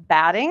piece of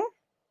batting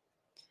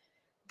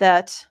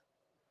that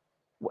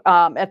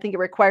I think it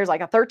requires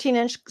like a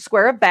 13-inch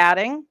square of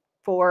batting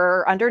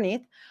for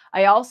underneath.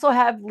 I also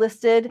have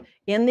listed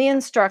in the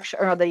instruction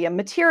or the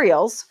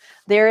materials,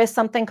 there is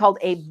something called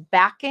a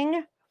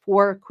backing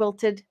for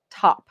quilted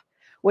top,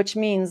 which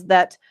means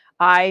that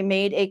I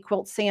made a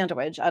quilt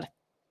sandwich. I'd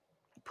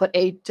put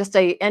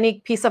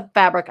any piece of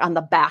fabric on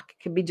the back.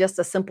 It could be just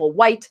a simple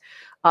white,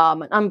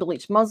 an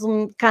unbleached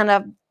muslin kind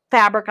of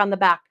fabric on the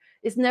back.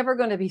 It's never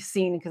going to be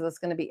seen because it's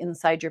going to be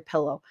inside your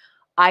pillow.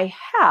 I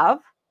have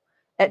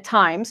at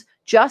times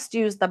just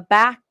use the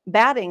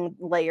batting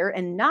layer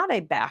and not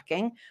a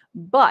backing,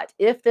 but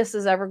if this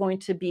is ever going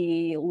to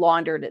be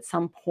laundered at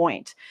some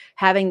point,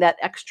 having that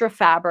extra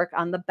fabric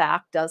on the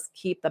back does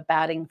keep the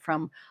batting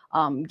from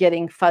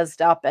getting fuzzed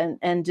up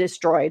and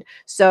destroyed.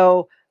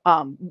 So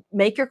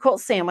make your quilt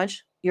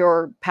sandwich,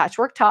 your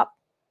patchwork top,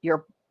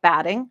 your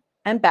batting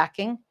and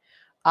backing.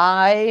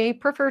 I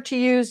prefer to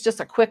use just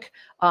a quick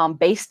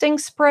basting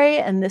spray,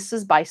 and this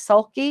is by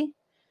Sulky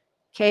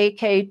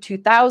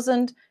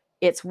KK2000.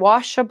 It's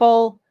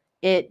washable.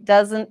 It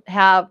doesn't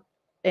have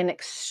an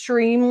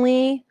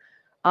extremely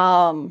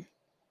strong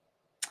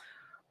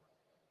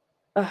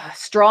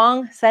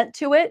scent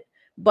to it.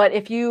 But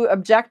if you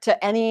object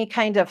to any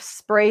kind of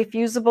spray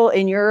fusible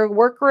in your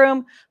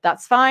workroom,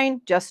 that's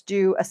fine. Just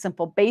do a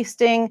simple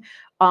basting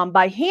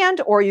by hand,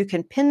 or you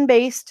can pin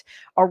baste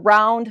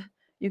around.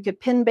 You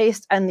could pin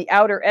baste on the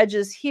outer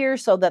edges here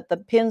so that the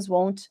pins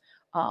won't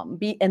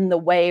be in the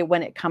way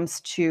when it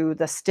comes to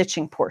the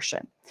stitching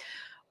portion.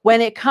 When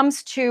it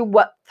comes to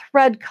what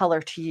thread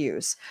color to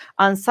use,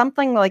 on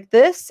something like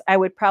this, I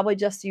would probably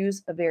just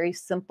use a very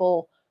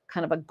simple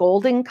kind of a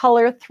golden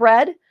color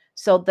thread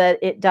so that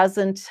it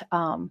doesn't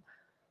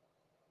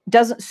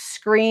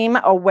scream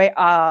away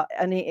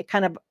any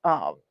kind of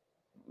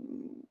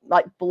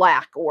like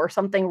black or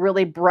something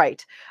really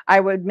bright. I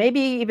would maybe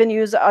even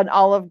use an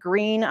olive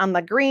green on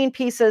the green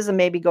pieces and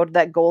maybe go to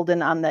that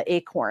golden on the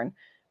acorn.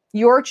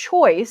 Your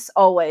choice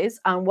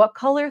always on what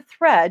color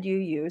thread you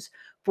use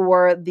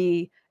for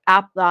the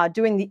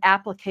doing the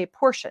applique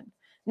portion.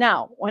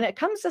 Now, when it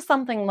comes to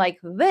something like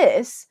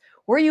this,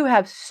 where you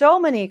have so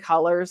many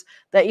colors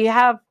that you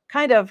have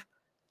kind of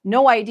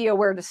no idea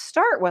where to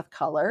start with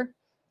color,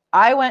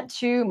 I went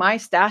to my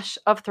stash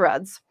of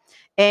threads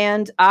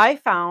and I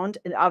found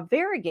a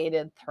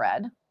variegated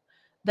thread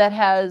that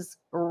has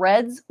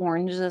reds,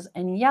 oranges,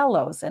 and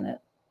yellows in it.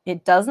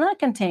 It does not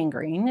contain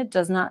green. It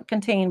does not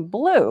contain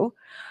blue.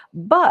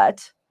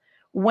 But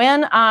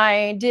when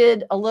I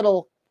did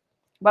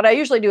what I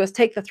usually do is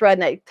take the thread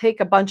and I take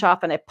a bunch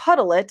off and I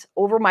puddle it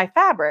over my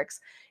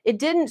fabrics. It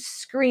didn't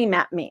scream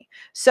at me.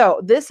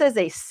 So this is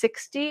a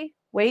 60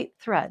 weight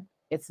thread.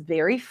 It's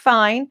very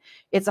fine.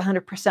 It's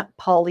 100%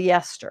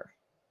 polyester.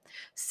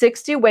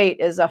 60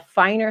 weight is a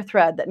finer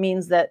thread. That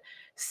means that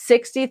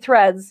 60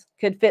 threads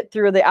could fit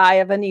through the eye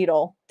of a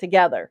needle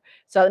together.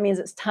 So that means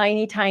it's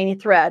tiny, tiny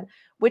thread,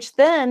 which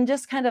then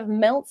just kind of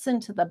melts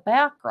into the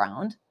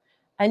background.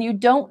 And you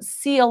don't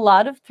see a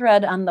lot of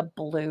thread on the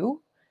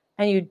blue,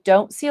 and you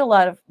don't see a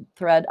lot of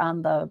thread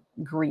on the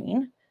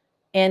green.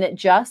 And it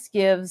just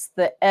gives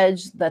the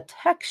edge the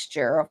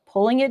texture of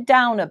pulling it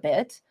down a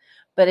bit,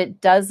 but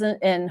it doesn't,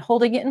 and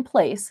holding it in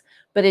place,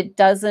 but it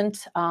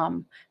doesn't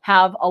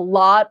have a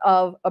lot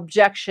of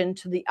objection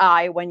to the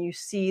eye when you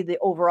see the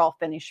overall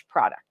finished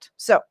product.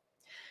 So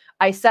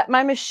I set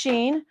my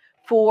machine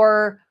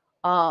for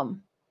the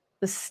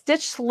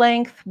stitch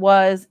length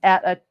was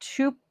at a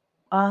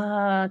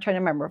I'm trying to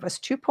remember if it was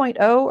 2.0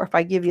 or if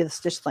I give you the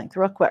stitch length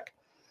real quick.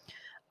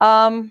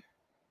 I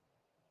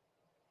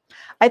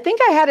think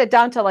I had it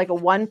down to like a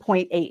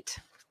 1.8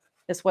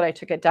 is what I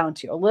took it down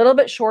to. A little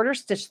bit shorter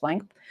stitch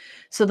length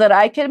so that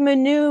I could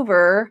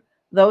maneuver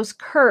those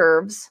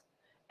curves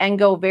and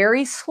go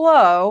very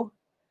slow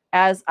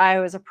as I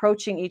was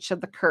approaching each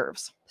of the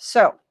curves.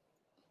 So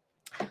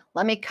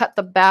let me cut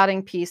the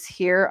batting piece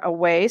here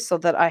away so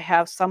that I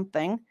have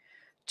something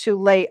to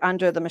lay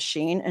under the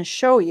machine and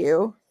show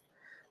you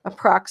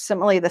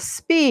approximately the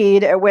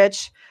speed at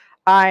which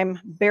I'm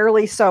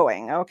barely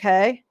sewing,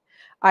 okay?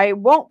 I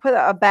won't put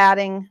a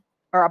batting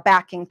or a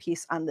backing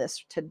piece on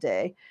this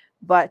today,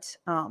 but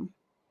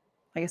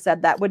like I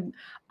said,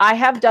 I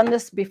have done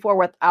this before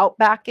without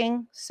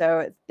backing,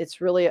 so it's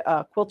really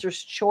a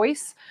quilter's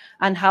choice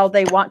on how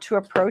they want to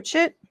approach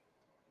it.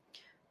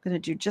 I'm going to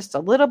do just a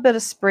little bit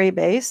of spray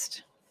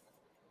based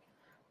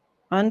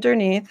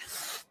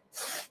underneath,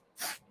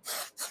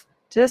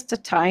 just a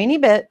tiny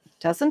bit.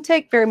 Doesn't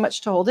take very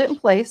much to hold it in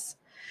place.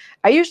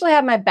 I usually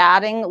have my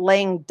batting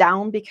laying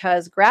down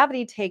because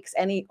gravity takes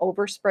any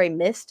overspray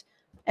mist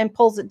and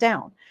pulls it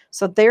down.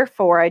 So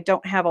therefore, I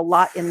don't have a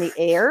lot in the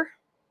air.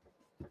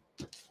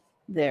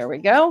 There we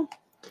go.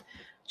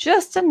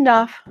 Just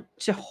enough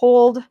to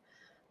hold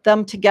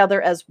them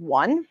together as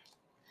one.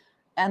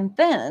 And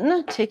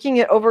then taking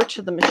it over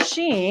to the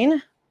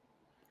machine.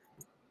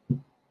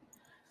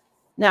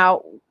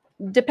 Now,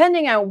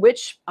 depending on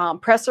which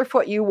presser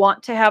foot you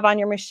want to have on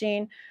your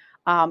machine,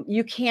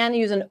 you can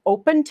use an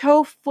open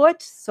toe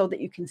foot so that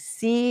you can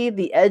see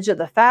the edge of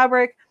the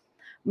fabric.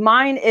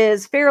 Mine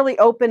is fairly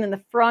open in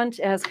the front.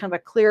 It has kind of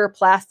a clear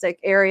plastic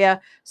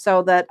area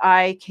so that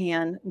I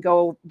can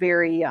go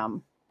very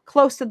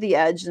close to the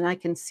edge and I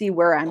can see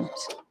where I'm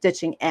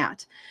stitching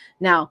at.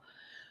 Now,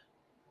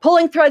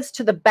 pulling threads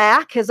to the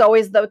back is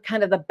always the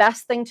kind of the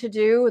best thing to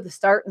do, the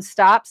start and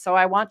stop. So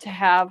I want to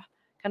have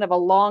kind of a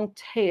long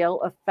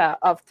tail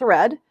of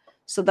thread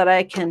so that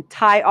I can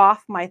tie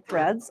off my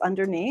threads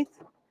underneath.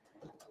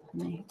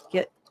 Let me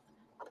get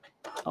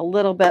a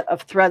little bit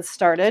of thread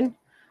started.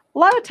 A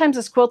lot of times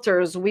as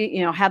quilters, we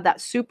have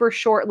that super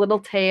short little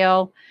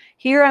tail.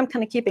 Here I'm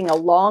kind of keeping a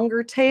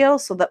longer tail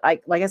so that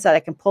like I said, I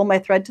can pull my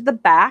thread to the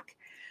back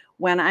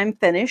when I'm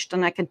finished,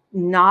 and I can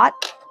knot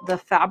the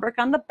fabric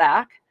on the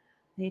back.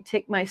 And you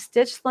take my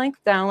stitch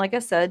length down, like I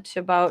said, to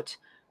about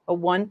a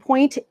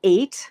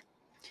 1.8.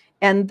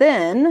 And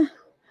then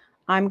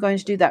I'm going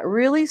to do that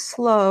really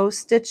slow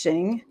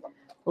stitching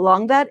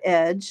along that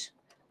edge.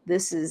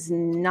 This is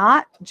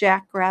not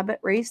jackrabbit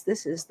race.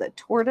 This is the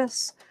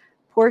tortoise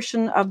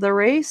portion of the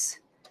race.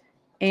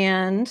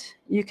 And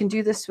you can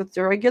do this with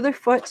the regular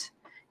foot.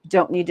 You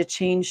don't need to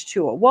change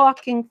to a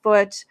walking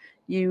foot.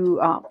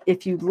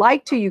 If you'd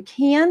like to, you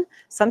can.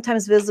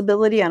 Sometimes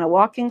visibility on a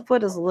walking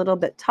foot is a little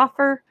bit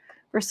tougher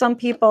for some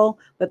people,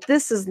 but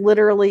this is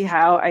literally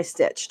how I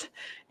stitched.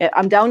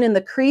 I'm down in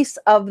the crease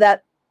of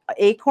that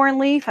acorn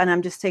leaf, and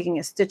I'm just taking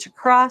a stitch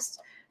across,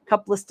 a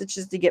couple of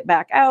stitches to get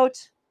back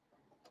out,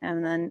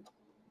 and then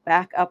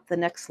back up the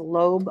next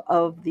lobe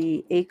of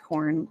the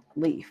acorn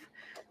leaf.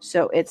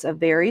 So it's a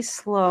very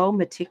slow,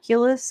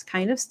 meticulous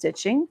kind of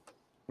stitching,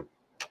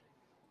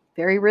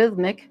 very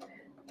rhythmic,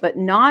 but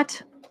not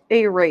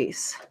a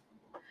race.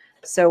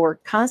 So we're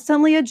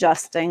constantly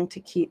adjusting to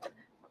keep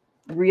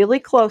really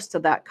close to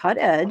that cut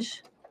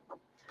edge.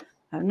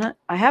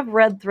 I have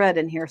red thread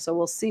in here, so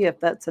we'll see if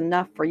that's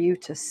enough for you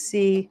to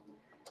see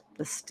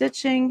the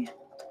stitching.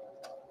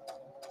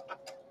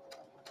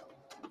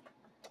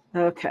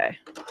 Okay.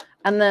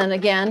 And then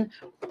again,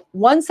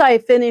 once I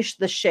finish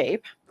the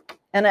shape,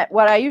 and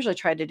what I usually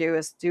try to do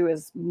is do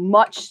as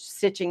much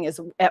stitching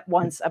at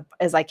once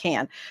as I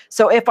can.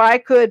 So if I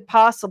could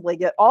possibly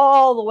get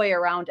all the way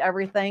around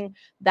everything,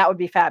 that would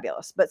be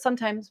fabulous. But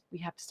sometimes we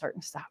have to start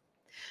and stop.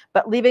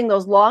 But leaving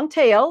those long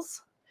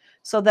tails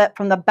so that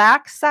from the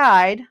back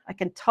side, I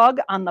can tug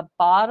on the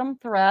bottom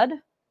thread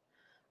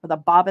or the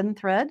bobbin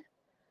thread,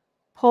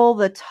 pull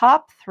the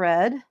top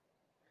thread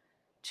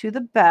to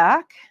the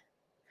back.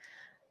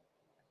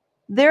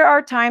 There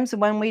are times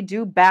when we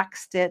do back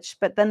stitch,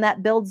 but then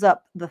that builds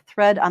up the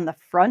thread on the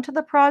front of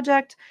the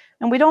project,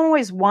 and we don't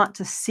always want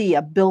to see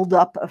a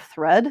buildup of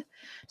thread.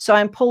 So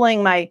I'm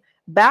pulling my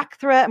back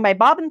thread, my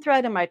bobbin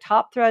thread and my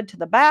top thread to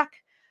the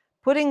back,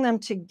 putting them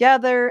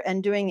together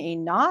and doing a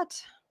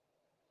knot,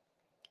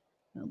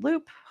 a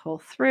loop, pull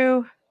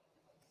through,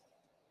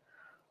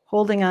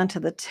 holding on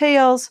to the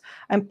tails.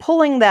 I'm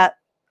pulling that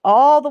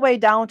all the way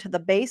down to the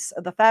base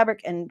of the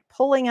fabric and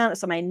pulling on it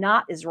so my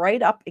knot is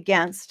right up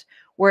against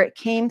where it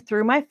came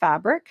through my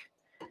fabric.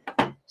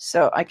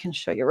 So I can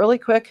show you really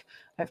quick.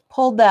 I've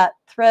pulled that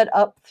thread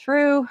up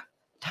through,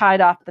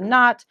 tied off the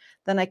knot,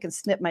 then I can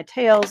snip my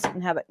tails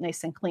and have it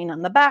nice and clean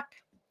on the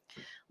back.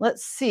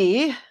 Let's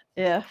see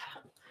if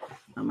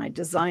on my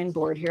design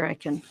board here I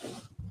can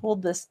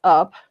hold this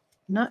up.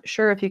 Not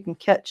sure if you can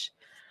catch.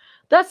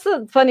 That's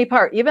the funny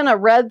part. Even a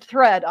red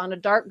thread on a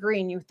dark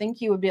green, you think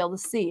you would be able to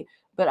see,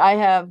 but I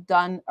have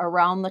done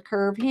around the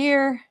curve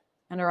here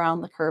and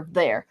around the curve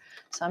there.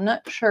 So I'm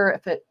not sure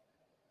if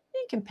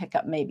you can pick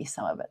up maybe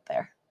some of it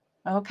there.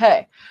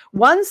 Okay.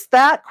 Once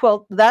that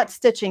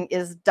stitching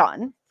is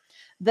done,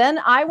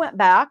 then I went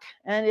back,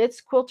 and it's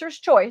quilter's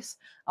choice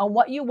on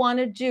what you want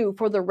to do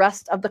for the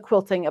rest of the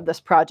quilting of this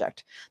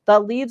project. The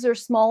leaves are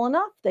small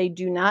enough. They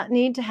do not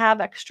need to have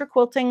extra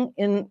quilting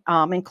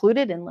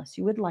included unless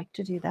you would like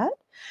to do that.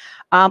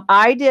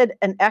 I did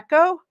an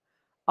echo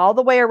all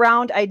the way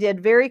around. I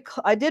did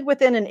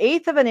within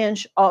 1/8 of an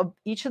inch of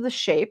each of the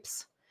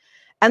shapes,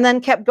 and then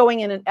kept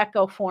going in an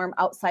echo form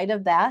outside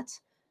of that.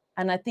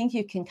 And I think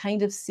you can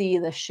kind of see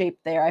the shape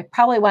there. I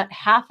probably went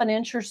 1/2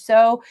 inch or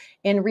so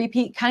in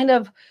repeat, kind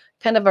of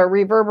a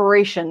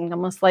reverberation,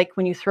 almost like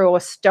when you throw a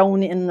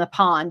stone in the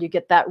pond, you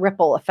get that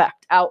ripple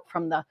effect out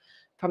from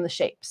the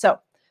shape. So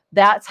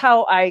that's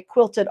how I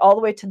quilted all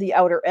the way to the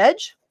outer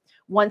edge.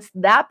 Once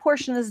that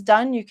portion is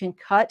done, you can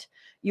cut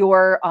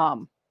your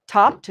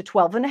top to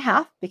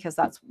 12.5 because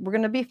we're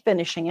going to be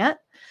finishing it.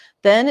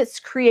 Then it's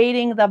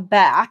creating the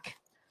back.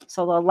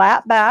 So the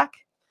lap back,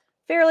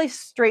 fairly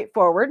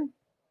straightforward.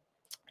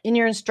 In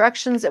your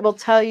instructions, it will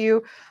tell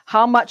you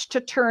how much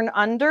to turn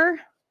under.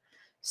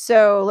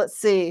 So let's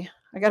see.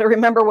 I got to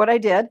remember what I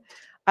did.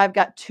 I've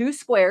got 2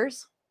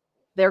 squares.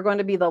 They're going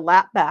to be the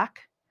lap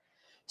back.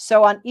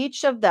 So on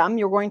each of them,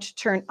 you're going to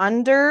turn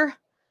under,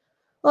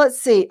 let's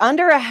see,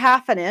 under a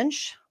 1/2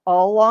 inch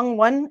all along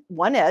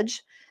one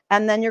edge.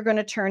 And then you're going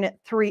to turn it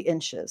 3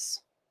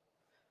 inches.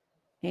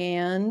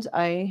 And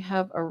I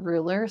have a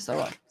ruler, so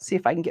I'll see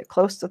if I can get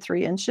close to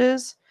 3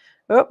 inches.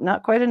 Oh,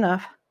 not quite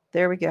enough.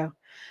 There we go.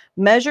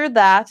 Measure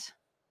that,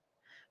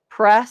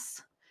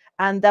 press,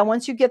 and then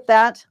once you get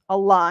that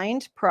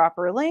aligned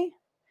properly,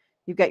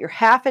 you've got your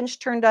 1/2 inch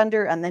turned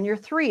under and then your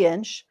 3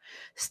 inch.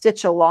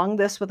 Stitch along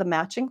this with a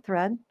matching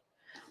thread.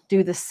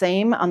 Do the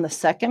same on the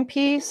second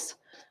piece,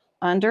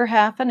 under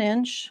 1/2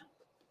 inch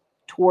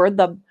toward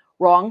the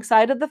wrong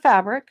side of the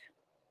fabric.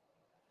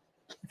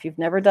 If you've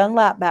never done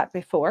lap back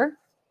before,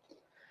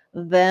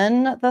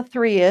 then the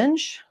 3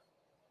 inch.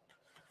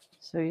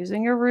 So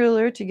using your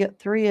ruler to get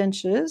 3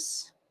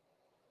 inches.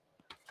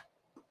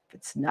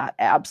 It's not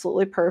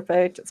absolutely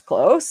perfect. It's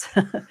close.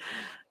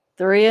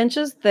 3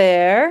 inches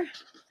there.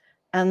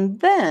 And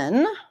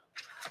then,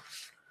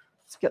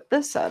 let's get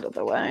this out of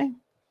the way.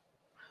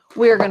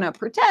 We're going to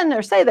pretend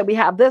or say that we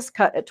have this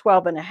cut at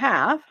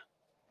 12.5.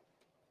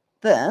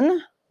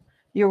 Then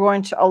you're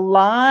going to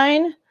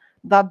align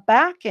the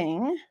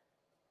backing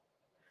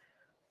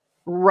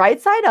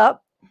right side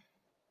up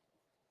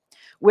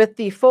with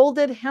the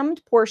folded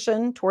hemmed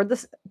portion toward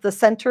the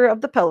center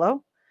of the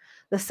pillow.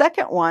 The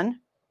second one,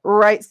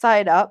 right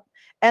side up,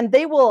 and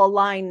they will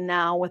align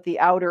now with the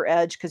outer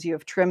edge because you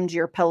have trimmed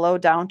your pillow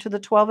down to the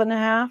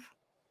 12.5.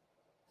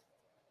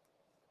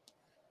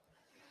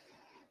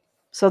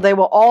 So they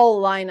will all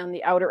align on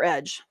the outer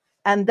edge.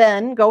 And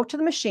then go to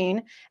the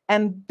machine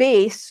and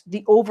baste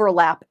the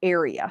overlap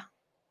area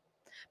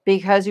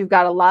because you've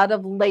got a lot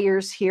of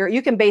layers here.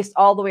 You can baste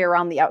all the way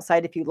around the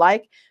outside if you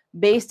like.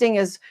 Basting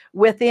is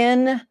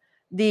within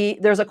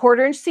there's a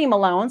 1/4 inch seam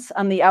allowance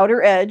on the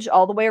outer edge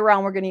all the way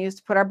around we're going to use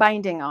to put our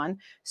binding on.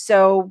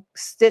 So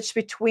stitch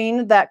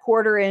between that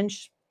 1/4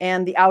 inch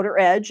and the outer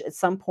edge at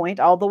some point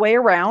all the way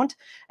around,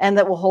 and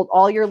that will hold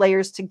all your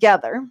layers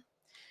together.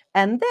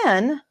 And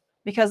then,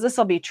 because this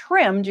will be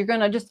trimmed, you're going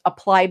to just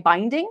apply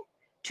binding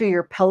to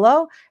your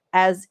pillow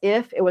as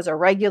if it was a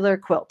regular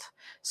quilt.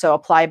 So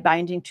apply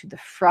binding to the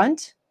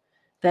front,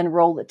 then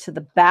roll it to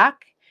the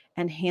back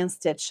and hand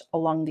stitch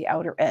along the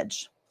outer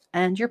edge.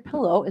 And your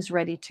pillow is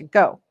ready to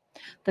go.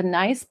 The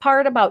nice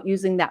part about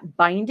using that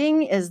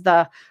binding is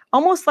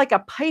almost like a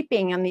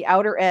piping on the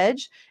outer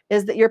edge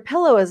is that your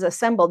pillow is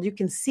assembled. You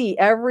can see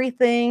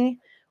everything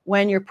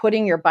when you're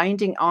putting your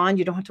binding on.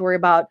 You don't have to worry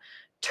about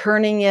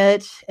turning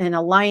it and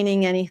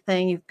aligning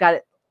anything. You've got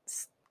it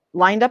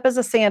lined up as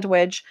a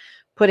sandwich.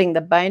 Putting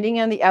the binding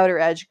on the outer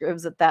edge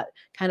gives it that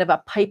kind of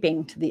a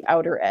piping to the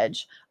outer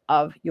edge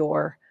of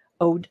your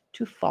Ode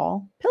to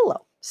Fall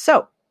pillow.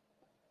 So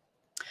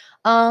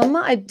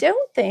I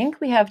don't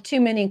think we have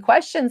too many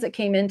questions that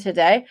came in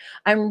today.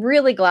 I'm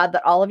really glad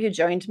that all of you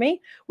joined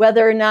me,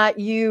 whether or not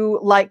you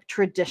like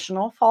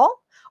traditional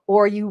fall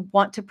or you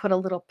want to put a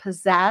little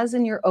pizzazz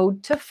in your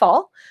Ode to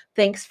Fall.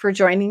 Thanks for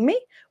joining me.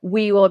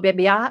 I'll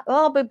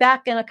be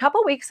back in a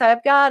couple weeks.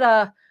 I've got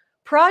a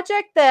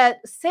project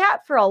that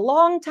sat for a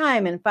long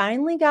time and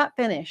finally got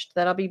finished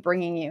that I'll be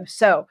bringing you.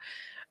 So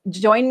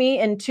join me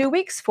in 2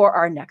 weeks for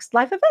our next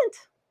live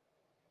event.